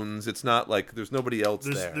Jones. It's not like there's nobody else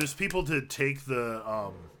there. There's people to take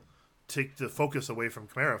the focus away from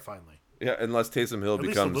Kamara finally. Yeah, unless Taysom Hill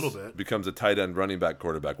becomes a tight end, running back,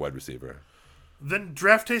 quarterback, wide receiver. Then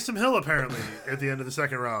draft Taysom Hill apparently at the end of the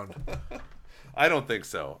second round. I don't think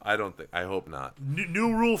so. I hope not.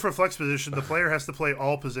 New rule for flex position: the player has to play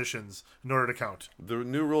all positions in order to count. The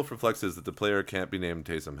new rule for flex is that the player can't be named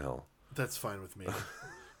Taysom Hill. That's fine with me.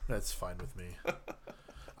 That's fine with me.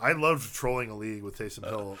 I loved trolling a league with Taysom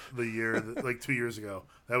Hill the year, like 2 years ago.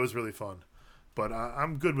 That was really fun. But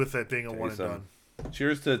I'm good with that being a one and done.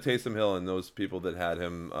 Cheers to Taysom Hill and those people that had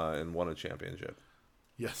him and won a championship.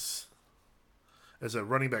 Yes. As a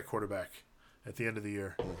running back quarterback at the end of the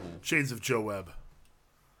year. Mm-hmm. Shades of Joe Webb.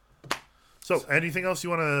 So, anything else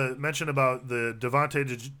you want to mention about the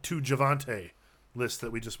Davante to Javonte list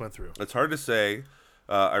that we just went through? It's hard to say.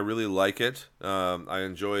 I really like it. I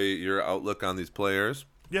enjoy your outlook on these players.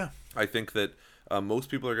 Yeah. I think that most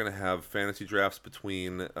people are going to have fantasy drafts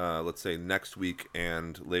between, let's say, next week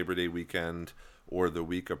and Labor Day weekend, or the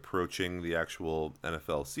week approaching the actual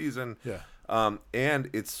NFL season. Yeah.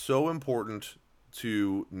 And it's so important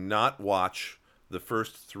to not watch the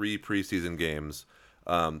first 3 preseason games,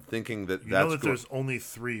 thinking that there's only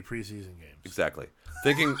 3 preseason games. Exactly.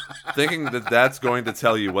 Thinking that that's going to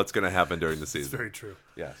tell you what's going to happen during the season. It's very true.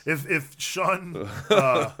 Yes. If Sean,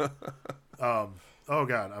 oh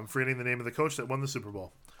God, I'm forgetting the name of the coach that won the Super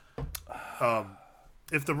Bowl.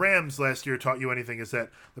 If the Rams last year taught you anything, is that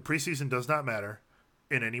the preseason does not matter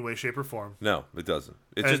in any way, shape, or form. No, it doesn't.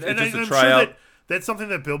 It's just a tryout. Sure that's something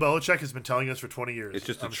that Bill Belichick has been telling us for 20 years. It's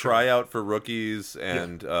just a tryout for rookies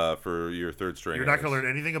and for your third string. You're not going to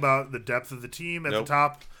learn anything about the depth of the team at the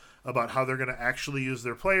top, about how they're going to actually use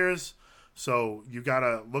their players. So you got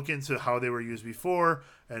to look into how they were used before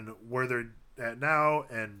and where they're at now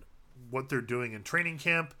and what they're doing in training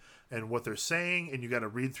camp and what they're saying. And you got to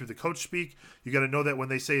read through the coach speak. You got to know that when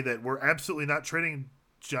they say that we're absolutely not trading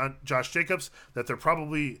Josh Jacobs, that they're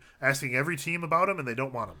probably asking every team about him and they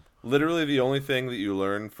don't want him. Literally, the only thing that you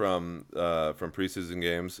learn from preseason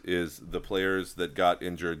games is the players that got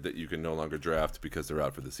injured that you can no longer draft because they're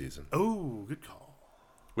out for the season. Oh, good call.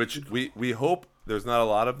 Which we hope there's not a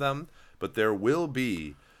lot of them, but there will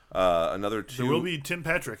be another 2. There will be Tim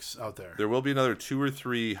Patricks out there. There will be another 2 or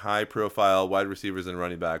 3 high-profile wide receivers and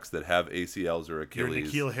running backs that have ACLs or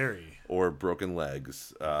Achilles N'Keal Harry or broken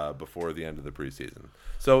legs before the end of the preseason.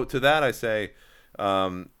 So to that I say,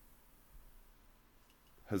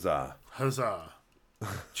 huzzah. Huzzah.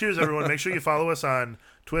 Cheers, everyone. Make sure you follow us on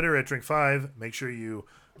Twitter at Drink5. Make sure you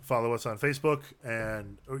follow us on Facebook.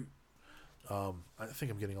 And I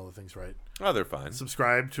think I'm getting all the things right. Oh, they're fine.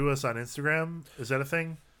 Subscribe to us on Instagram. Is that a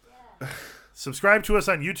thing? Yeah. Subscribe to us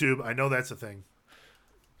on YouTube. I know that's a thing.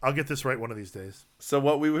 I'll get this right one of these days. So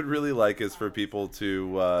what we would really like is for people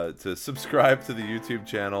to subscribe to the YouTube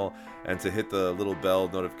channel and to hit the little bell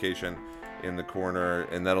notification in the corner,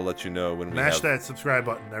 and that'll let you know when we mash that subscribe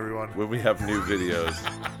button, everyone. When we have new videos.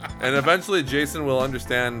 And eventually Jason will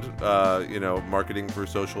understand marketing for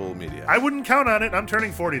social media. I wouldn't count on it. I'm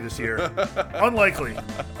turning 40 this year. Unlikely.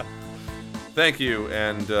 Thank you,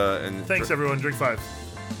 and thanks everyone. Drink 5.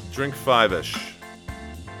 Drink 5-ish.